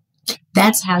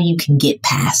 That's how you can get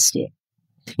past it,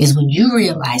 is when you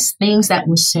realize things that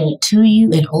were said to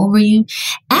you and over you.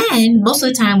 And most of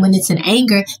the time when it's in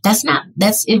anger,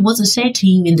 it wasn't said to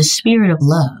you in the spirit of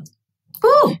love.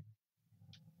 Woo.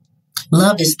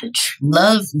 Love is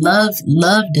love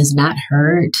does not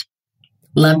hurt.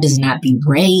 Love does not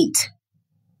berate.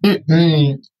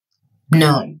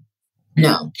 No.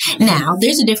 Now,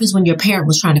 there's a difference when your parent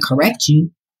was trying to correct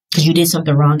you because you did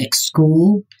something wrong at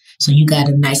school. So you got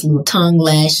a nice little tongue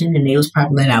lashing, and they was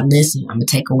probably like, listen, I'm going to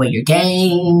take away your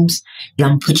games. I'm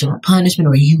going to put you on punishment,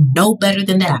 or you know better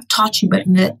than that. I've taught you better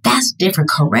than that. That's different.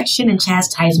 Correction and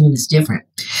chastisement is different.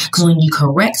 Because when you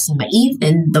correct somebody,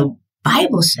 even the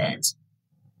Bible says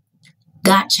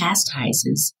God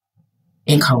chastises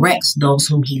and corrects those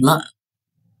whom he loves.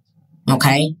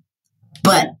 Okay?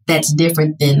 But that's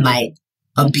different than like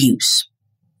abuse.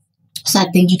 So I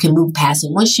think you can move past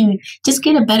it once you just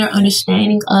get a better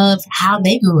understanding of how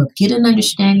they grew up, get an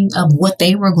understanding of what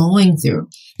they were going through.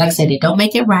 Like I said, it don't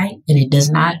make it right, and it does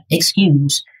not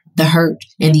excuse the hurt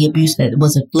and the abuse that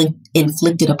was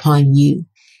inflicted upon you.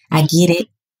 I get it,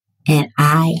 and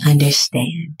I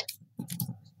understand.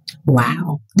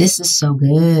 Wow, this is so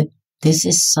good. This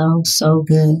is so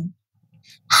good.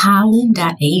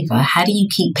 Holland.Ava, how do you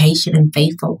keep patient and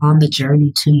faithful on the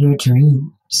journey to your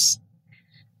dreams?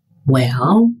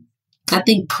 Well, I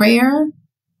think prayer,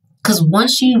 because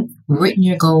once you've written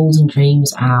your goals and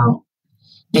dreams out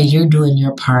and you're doing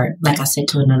your part, like I said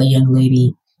to another young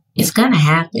lady, it's going to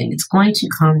happen. It's going to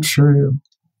come true.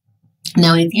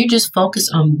 Now, if you're just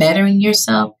focused on bettering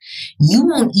yourself, you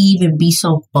won't even be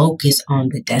so focused on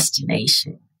the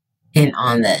destination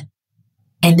and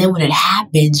then when it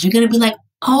happens, you're going to be like,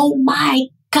 oh my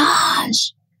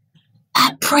gosh,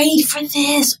 I prayed for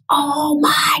this. Oh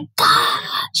my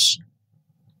gosh.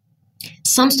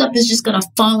 Some stuff is just going to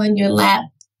fall in your lap.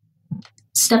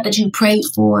 Stuff that you prayed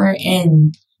for,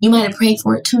 and you might have prayed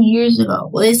for it 2 years ago.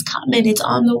 Well, it's coming. It's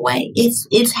on the way.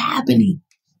 It's happening.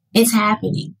 It's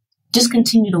happening. Just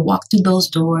continue to walk through those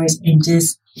doors and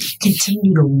just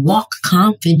continue to walk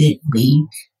confidently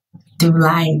through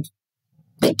life.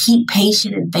 But keep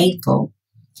patient and faithful.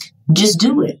 Just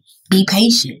do it. Be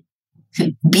patient.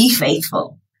 Be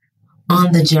faithful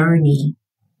on the journey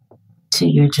to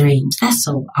your dreams. That's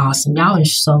so awesome. Y'all are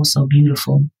so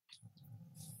beautiful.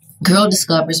 Girl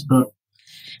Discovers book.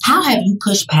 How have you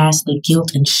pushed past the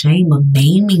guilt and shame of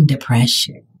naming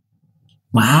depression?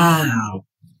 Wow.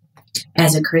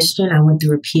 As a Christian, I went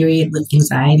through a period with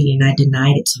anxiety and I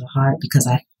denied it so hard because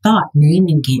I thought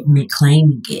naming it meant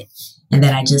claiming it, and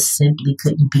that I just simply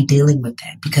couldn't be dealing with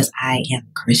that because I am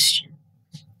a Christian.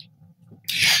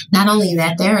 Not only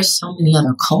that, there are so many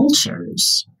other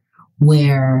cultures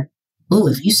where,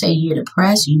 if you say you're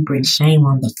depressed, you bring shame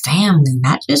on the family,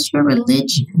 not just your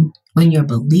religion or your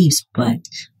beliefs, but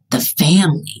the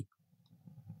family.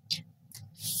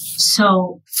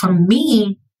 So for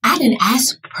me, I didn't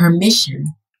ask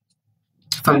permission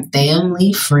from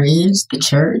family, friends, the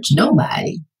church,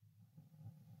 nobody.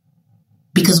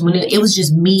 Because when it was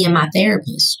just me and my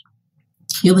therapist,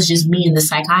 it was just me and the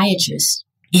psychiatrist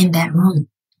in that room.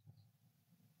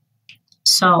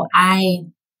 So as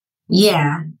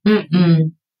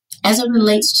it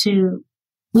relates to,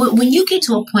 when you get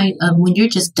to a point of when you're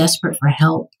just desperate for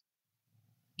help,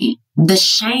 the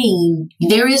shame,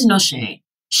 there is no shame.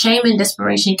 Shame and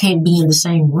desperation can't be in the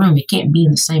same room. It can't be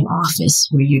in the same office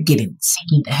where you're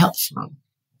seeking the help from.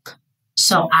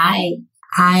 So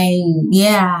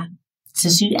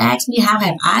since you asked me how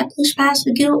have I pushed past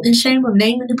the guilt and shame of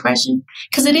naming depression,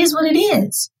 because it is what it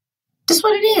is. That's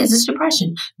what it is. It's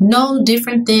depression. No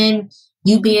different than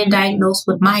you being diagnosed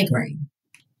with migraine.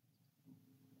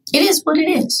 It is what it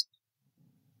is.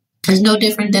 It's no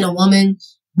different than a woman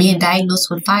being diagnosed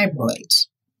with fibroids.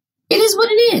 It is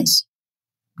what it is.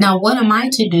 Now, what am I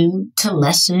to do to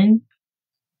lessen,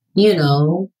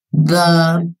 the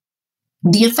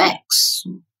effects?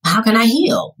 How can I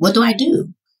heal? What do I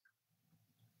do?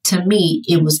 To me,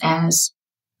 it was as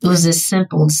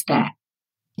simple as that.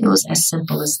 It was as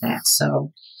simple as that.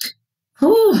 So,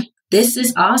 this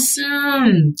is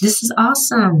awesome. This is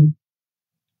awesome.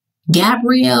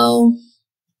 Gabrielle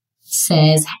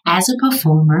says, as a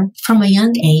performer from a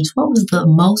young age, what was the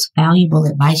most valuable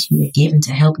advice you were given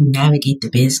to help you navigate the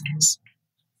business?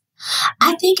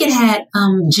 I think it had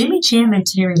Jimmy Jam and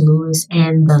Terry Lewis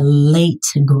and the late,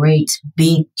 great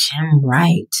Big Jim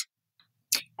Wright.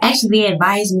 Actually, they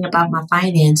advised me about my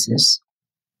finances.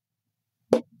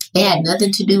 It had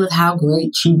nothing to do with how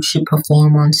great you should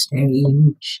perform on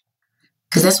stage,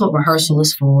 because that's what rehearsal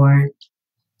is for.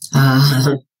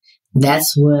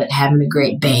 That's what having a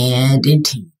great band and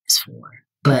team is for.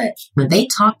 But when they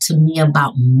talked to me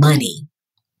about money,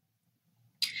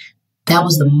 that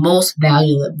was the most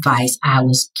valuable advice I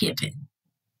was given,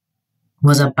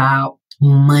 was about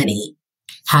money,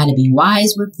 how to be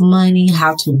wise with the money,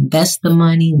 how to invest the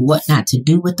money, what not to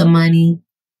do with the money.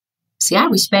 See, I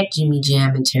respect Jimmy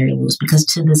Jam and Terry Lewis because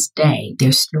to this day,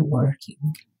 they're still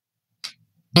working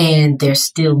and they're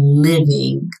still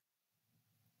living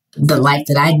the life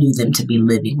that I knew them to be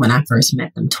living when I first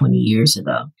met them 20 years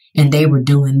ago. And they were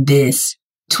doing this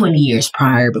 20 years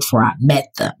prior before I met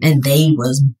them. And they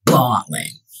was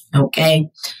balling. Okay.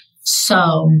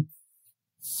 So,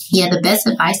 the best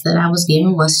advice that I was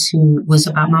given was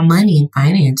about my money and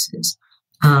finances.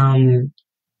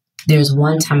 There's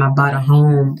one time I bought a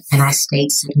home and I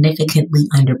stayed significantly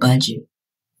under budget.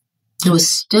 It was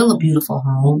still a beautiful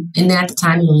home. And then at the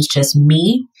time it was just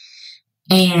me.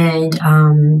 And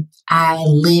I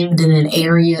lived in an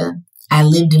area, I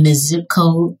lived in a zip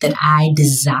code that I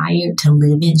desired to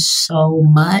live in so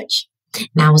much.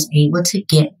 And I was able to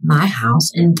get my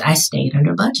house and I stayed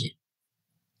under budget.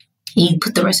 And you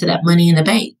put the rest of that money in the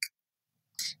bank.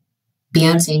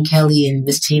 Beyonce and Kelly and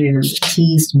Miss Tina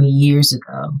teased me years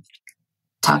ago,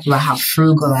 talked about how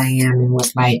frugal I am and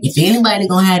was like, if anybody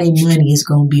gonna have their money, it's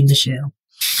gonna be Michelle.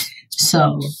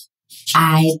 So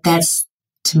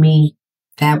to me,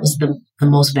 that was the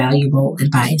most valuable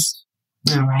advice.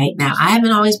 All right. Now, I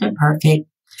haven't always been perfect.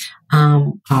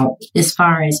 As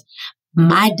far as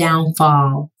my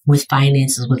downfall with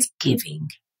finances was giving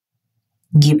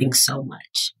so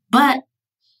much. But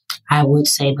I would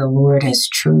say the Lord has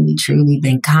truly, truly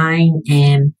been kind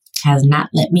and has not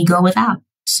let me go without.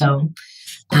 So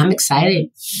I'm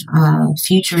excited.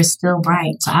 Future is still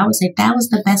bright. So I would say that was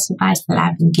the best advice that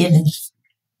I've been given,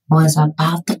 was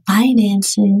about the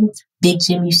finances. Big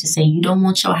Jim used to say, you don't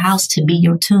want your house to be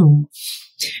your tomb.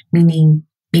 Meaning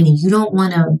you don't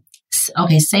want to,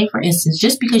 say for instance,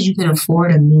 just because you can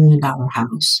afford $1 million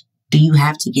house, do you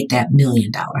have to get that $1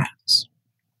 million house?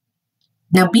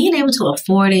 Now, being able to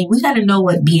afford it, we got to know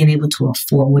what being able to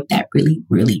afford, what that really,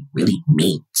 really, really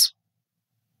means.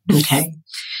 Okay.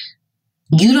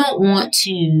 You don't want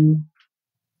to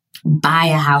buy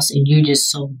a house and you're just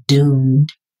so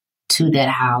doomed to that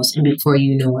house. And before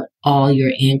you know it, all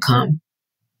your income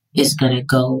is going to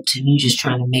go to you just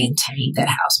trying to maintain that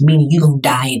house. Meaning you're going to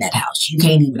die in that house. You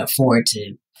can't even afford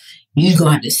to, you're going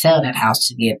to have to sell that house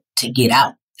to get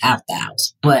out the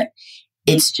house. But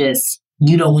it's just,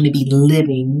 you don't want to be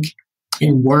living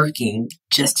and working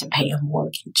just to pay a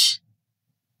mortgage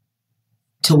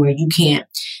to where you can't.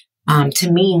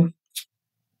 To me,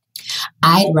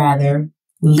 I'd rather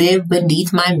live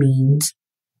beneath my means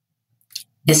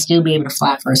and still be able to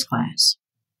fly first class.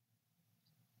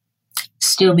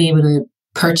 Still be able to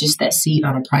purchase that seat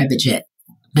on a private jet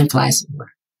and fly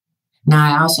somewhere.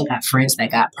 Now, I also got friends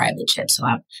that got private jets, so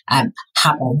I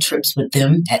hop on trips with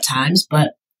them at times,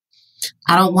 but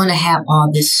I don't want to have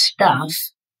all this stuff.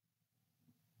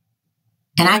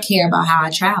 And I care about how I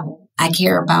travel. I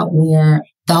care about where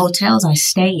the hotels I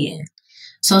stay in.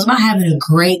 So it's about having a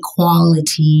great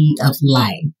quality of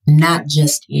life, not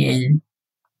just in,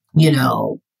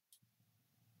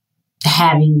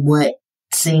 having what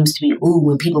seems to be,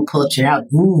 when people pull up your house,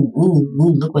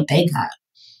 look what they got.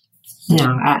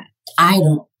 No, I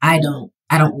don't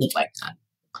look like that.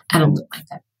 I don't look like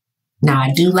that. Now,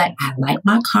 I like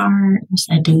my cars.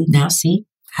 I do. Now, see,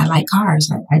 I like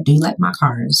cars. I do like my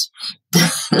cars.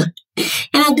 And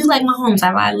I do like my homes.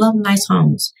 I love nice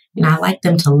homes. And I like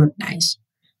them to look nice.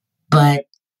 But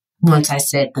once I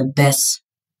said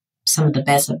some of the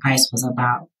best advice was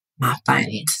about my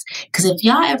finances. Because if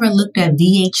y'all ever looked at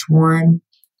VH1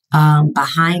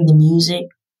 Behind the Music,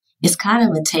 it's kind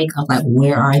of a take of like,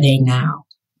 where are they now?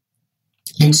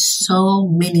 And so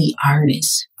many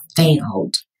artists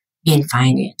failed in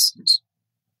finances.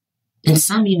 And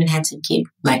some even had to get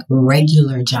like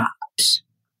regular jobs.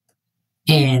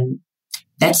 And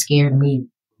that scared me.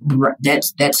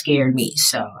 That scared me.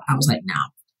 So I was like, no.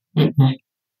 Mm-mm.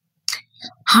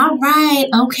 All right.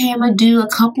 Okay, I'm going to do a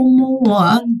couple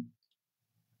more.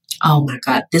 Oh my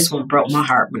God, this one broke my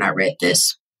heart when I read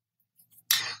this.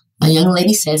 A young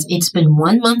lady says, it's been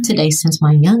 1 month today since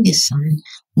my youngest son,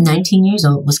 19 years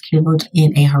old, was killed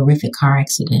in a horrific car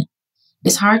accident.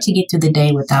 It's hard to get through the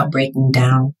day without breaking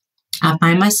down. I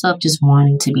find myself just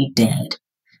wanting to be dead.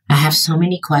 I have so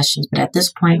many questions, but at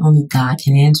this point, only God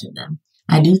can answer them.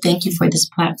 I do thank you for this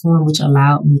platform, which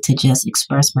allowed me to just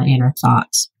express my inner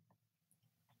thoughts.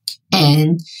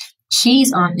 And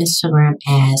she's on Instagram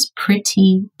as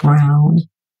Pretty Brown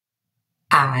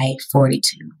I-42,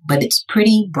 but it's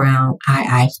Pretty Brown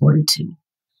I-42.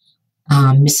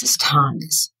 Mrs.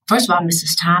 Thomas. First of all,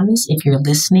 Mrs. Thomas, if you're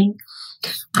listening,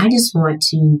 I just want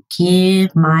to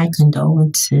give my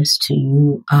condolences to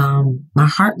you. My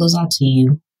heart goes out to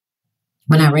you.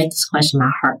 When I read this question,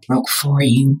 my heart broke for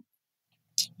you.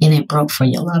 And it broke for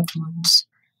your loved ones.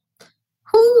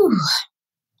 Whew.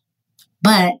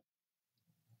 But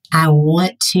I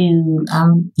want to,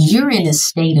 you're in a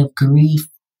state of grief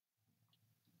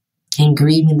and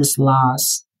grieving this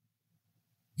loss.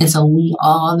 And so we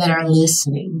all that are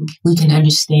listening, we can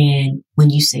understand when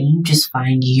you say you just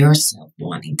find yourself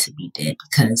wanting to be dead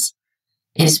because,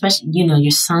 and especially,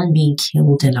 your son being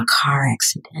killed in a car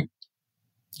accident.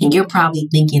 And you're probably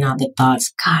thinking all the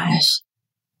thoughts, gosh,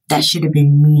 that should have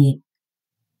been me.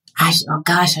 I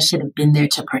should have been there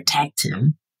to protect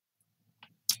him.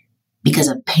 Because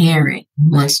a parent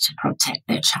wants to protect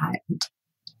their child.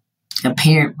 A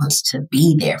parent wants to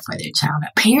be there for their child.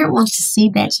 A parent wants to see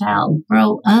that child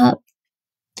grow up,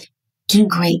 do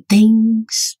great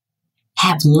things,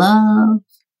 have love,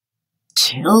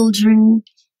 children.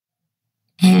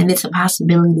 And it's a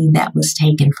possibility that was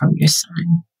taken from your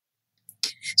son.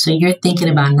 So you're thinking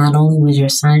about not only was your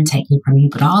son taken from you,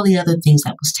 but all the other things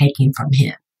that was taken from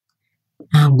him.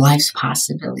 Life's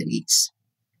possibilities.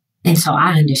 And so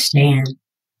I understand.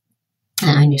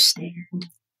 And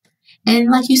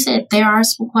like you said, there are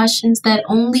some questions that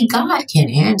only God can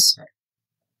answer.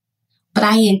 But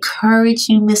I encourage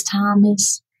you, Miss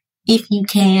Thomas, if you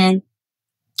can,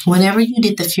 whenever you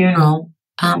did the funeral,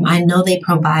 I know they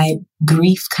provide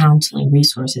grief counseling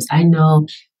resources. I know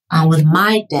with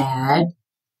my dad,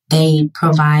 they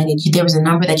provided, there was a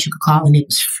number that you could call and it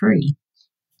was free.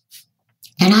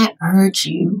 And I urge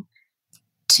you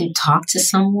to talk to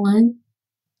someone,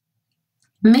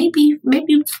 maybe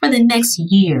for the next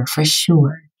year, for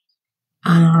sure.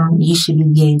 You should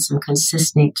be getting some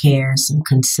consistent care, some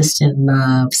consistent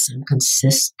love, some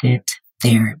consistent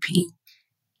therapy.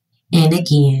 And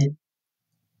again,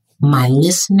 my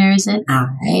listeners and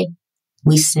I,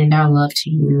 we send our love to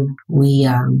you. We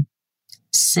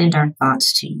send our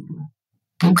thoughts to you.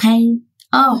 Okay?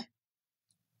 Oh,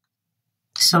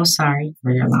 so sorry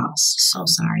for your loss. So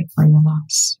sorry for your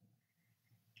loss.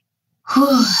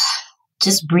 Whew.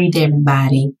 Just breathe,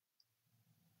 everybody.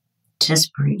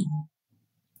 Just breathe.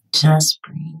 Just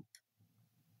breathe.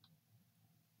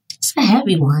 It's a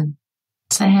heavy one.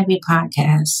 It's a heavy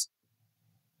podcast.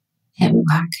 Heavy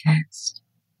podcast.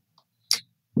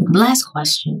 Last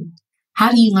question.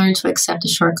 How do you learn to accept the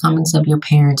shortcomings of your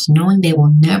parents, knowing they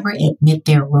will never admit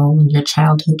their role in your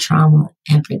childhood trauma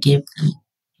and forgive them?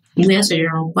 You answered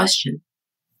your own question.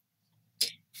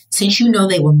 Since you know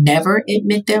they will never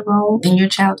admit their role in your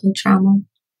childhood trauma,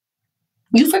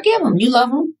 you forgive them. You love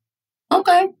them.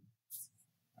 Okay.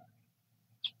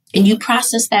 And you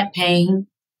process that pain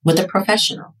with a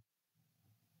professional.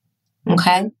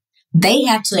 Okay? They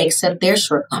have to accept their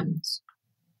shortcomings.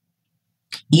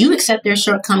 You accept their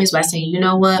shortcomings by saying, you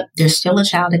know what? They're still a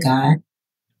child of God.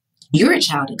 You're a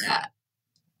child of God.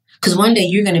 Because one day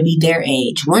you're going to be their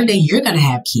age. One day you're going to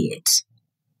have kids.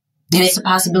 And it's a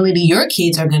possibility your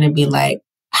kids are going to be like,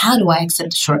 how do I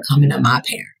accept the shortcoming of my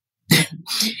parent?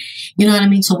 You know what I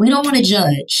mean? So we don't want to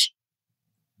judge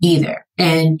either.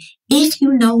 And if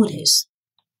you notice,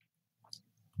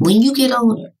 when you get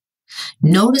older,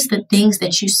 notice the things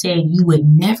that you said you would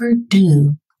never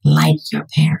do like your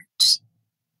parents.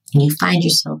 And you find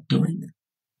yourself doing them.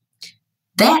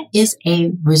 That is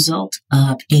a result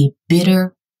of a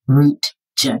bitter root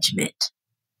judgment.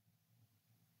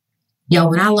 Yo,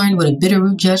 when I learned what a bitter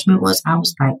root judgment was, I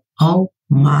was like, oh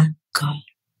my God.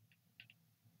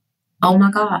 Oh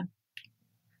my God.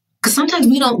 Because sometimes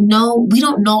we don't know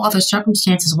all the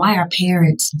circumstances why our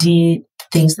parents did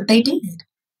things that they did.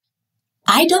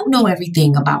 I don't know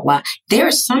everything about why.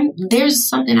 There's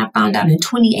something I found out in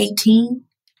 2018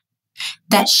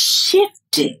 that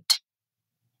shifted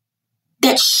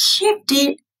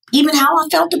even how I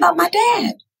felt about my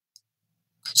dad.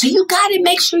 So you got to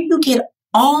make sure you get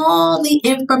all the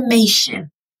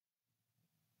information.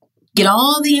 Get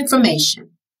all the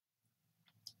information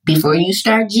before you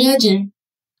start judging.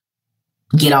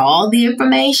 Get all the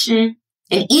information.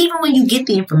 And even when you get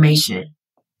the information,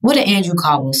 what did Andrew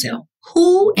Caldwell say?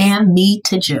 Who am me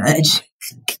to judge?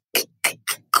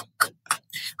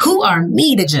 Who are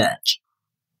me to judge?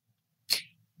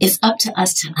 It's up to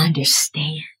us to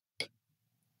understand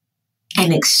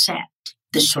and accept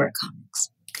the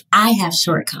shortcomings. I have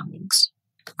shortcomings.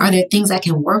 Are there things I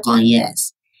can work on?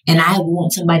 Yes. And I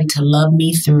want somebody to love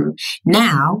me through.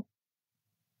 Now,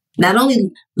 not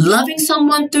only loving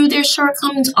someone through their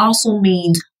shortcomings also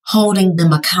means holding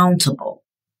them accountable.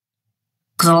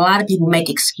 Because a lot of people make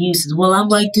excuses. Well, I'm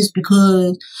like this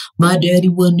because my daddy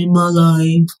wasn't in my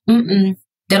life.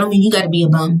 That don't mean you got to be a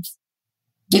bum.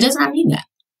 It does not mean that.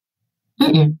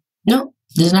 No,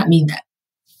 does not mean that.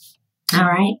 All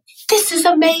right. This is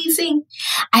amazing.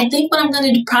 I think what I'm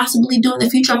going to possibly do in the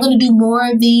future, I'm going to do more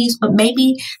of these, but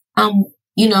maybe,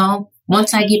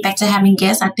 once I get back to having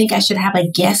guests, I think I should have a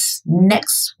guest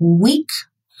next week.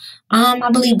 I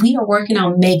believe we are working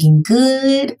on Megan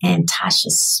Good and Tasha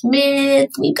Smith.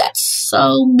 We've got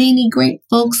so many great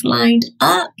folks lined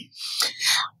up.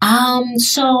 I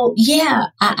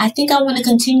think I want to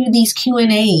continue these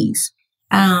Q&As,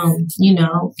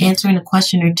 answering a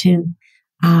question or two,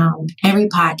 every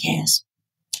podcast.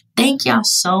 Thank y'all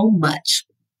so much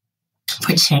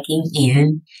for checking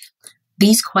in.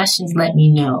 These questions let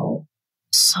me know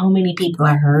so many people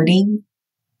are hurting.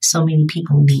 So many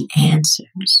people need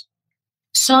answers.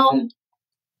 So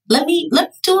let me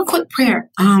do a quick prayer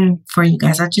for you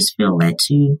guys. I just feel led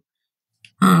to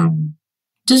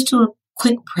just do a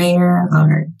quick prayer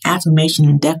or affirmation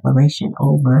and declaration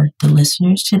over the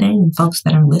listeners today and folks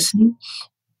that are listening.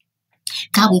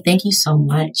 God, we thank you so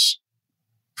much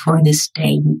for this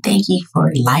day. We thank you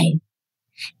for life.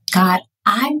 God,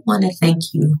 I want to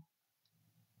thank you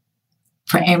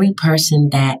for every person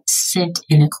that sent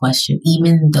in a question,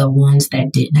 even the ones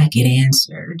that did not get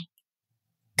answered.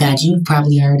 God, you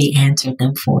probably already answered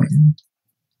them for them.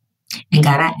 And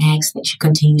God, I ask that you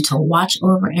continue to watch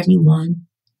over everyone.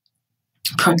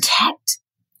 Protect.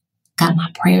 God,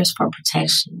 my prayers for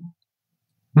protection.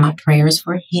 My prayers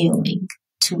for healing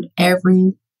to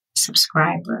every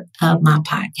subscriber of my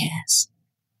podcast.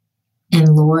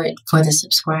 And Lord, for the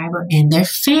subscriber and their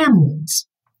families,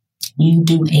 you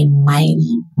do a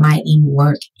mighty, mighty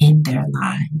work in their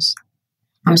lives.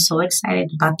 I'm so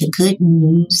excited about the good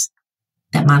news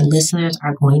that my listeners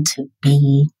are going to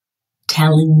be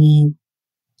telling me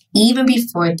even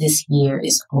before this year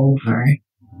is over.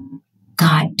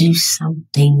 God, do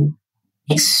something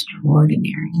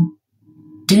extraordinary.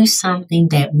 Do something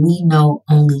that we know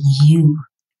only you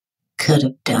could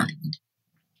have done.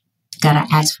 God, I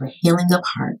ask for healing of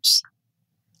hearts.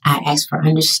 I ask for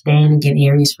understanding in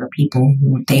areas for people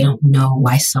who they don't know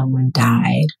why someone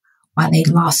died, why they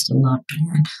lost a loved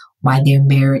one, why their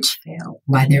marriage failed,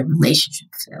 why their relationship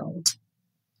failed.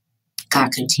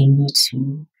 God, continue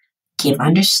to give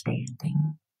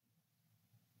understanding,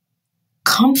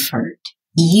 comfort.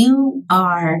 You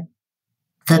are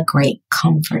the great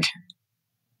comforter.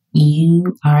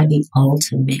 You are the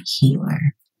ultimate healer.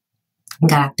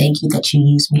 God, I thank you that you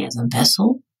use me as a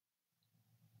vessel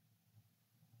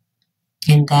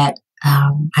and that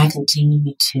I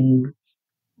continue to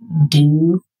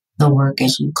do the work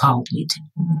as you called me to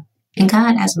do. And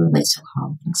God, as it relates to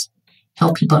callings,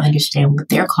 help people understand what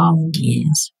their calling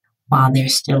is while they're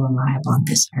still alive on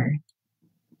this earth.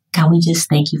 God, we just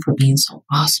thank you for being so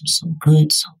awesome, so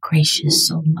good, so gracious,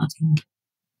 so loving.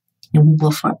 And we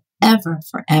will forever,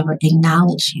 forever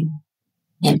acknowledge you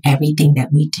in everything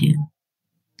that we do.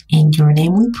 In your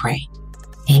name we pray.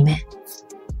 Amen.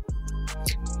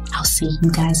 I'll see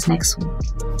you guys next week.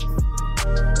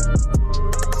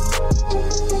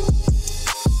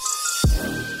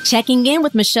 Checking In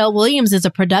with Michelle Williams is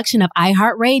a production of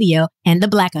iHeartRadio and The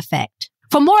Black Effect.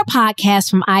 For more podcasts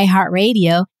from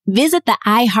iHeartRadio, visit the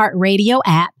iHeartRadio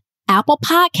app, Apple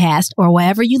Podcast, or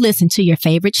wherever you listen to your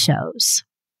favorite shows.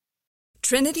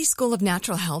 Trinity School of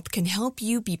Natural Health can help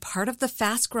you be part of the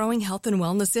fast-growing health and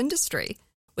wellness industry.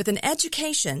 With an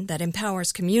education that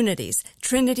empowers communities,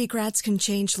 Trinity grads can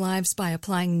change lives by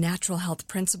applying natural health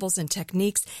principles and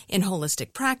techniques in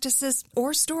holistic practices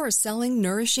or stores selling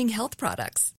nourishing health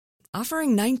products.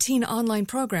 Offering 19 online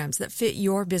programs that fit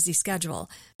your busy schedule,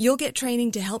 you'll get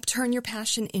training to help turn your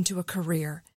passion into a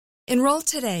career. Enroll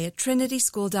today at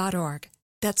trinityschool.org.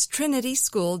 That's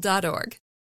trinityschool.org.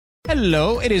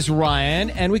 Hello, it is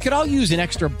Ryan, and we could all use an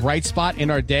extra bright spot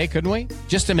in our day, couldn't we?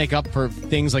 Just to make up for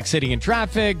things like sitting in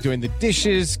traffic, doing the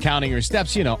dishes, counting your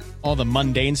steps, you know, all the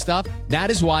mundane stuff. That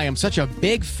is why I'm such a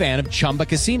big fan of Chumba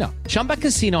Casino. Chumba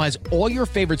Casino has all your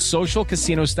favorite social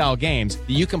casino-style games that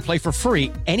you can play for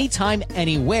free anytime,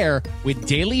 anywhere with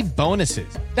daily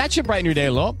bonuses. That should brighten your day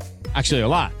a little. Actually, a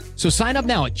lot. So sign up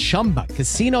now at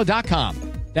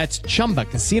ChumbaCasino.com. That's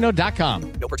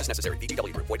ChumbaCasino.com. No purchase necessary.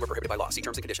 VGW Group. Void where prohibited by law. See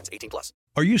terms and conditions. 18+.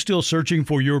 Are you still searching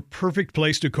for your perfect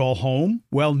place to call home?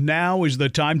 Well, now is the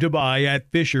time to buy at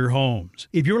Fisher Homes.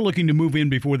 If you're looking to move in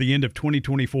before the end of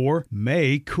 2024,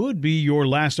 May could be your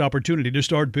last opportunity to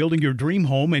start building your dream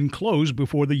home and close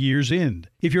before the year's end.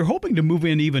 If you're hoping to move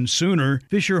in even sooner,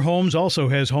 Fisher Homes also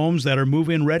has homes that are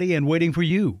move-in ready and waiting for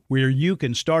you, where you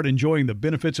can start enjoying the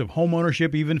benefits of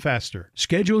homeownership even faster.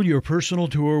 Schedule your personal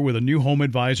tour with a new home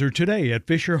advisor today at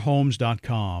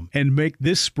FisherHomes.com and make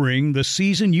this spring the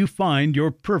season you find your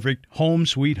perfect home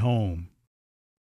sweet home.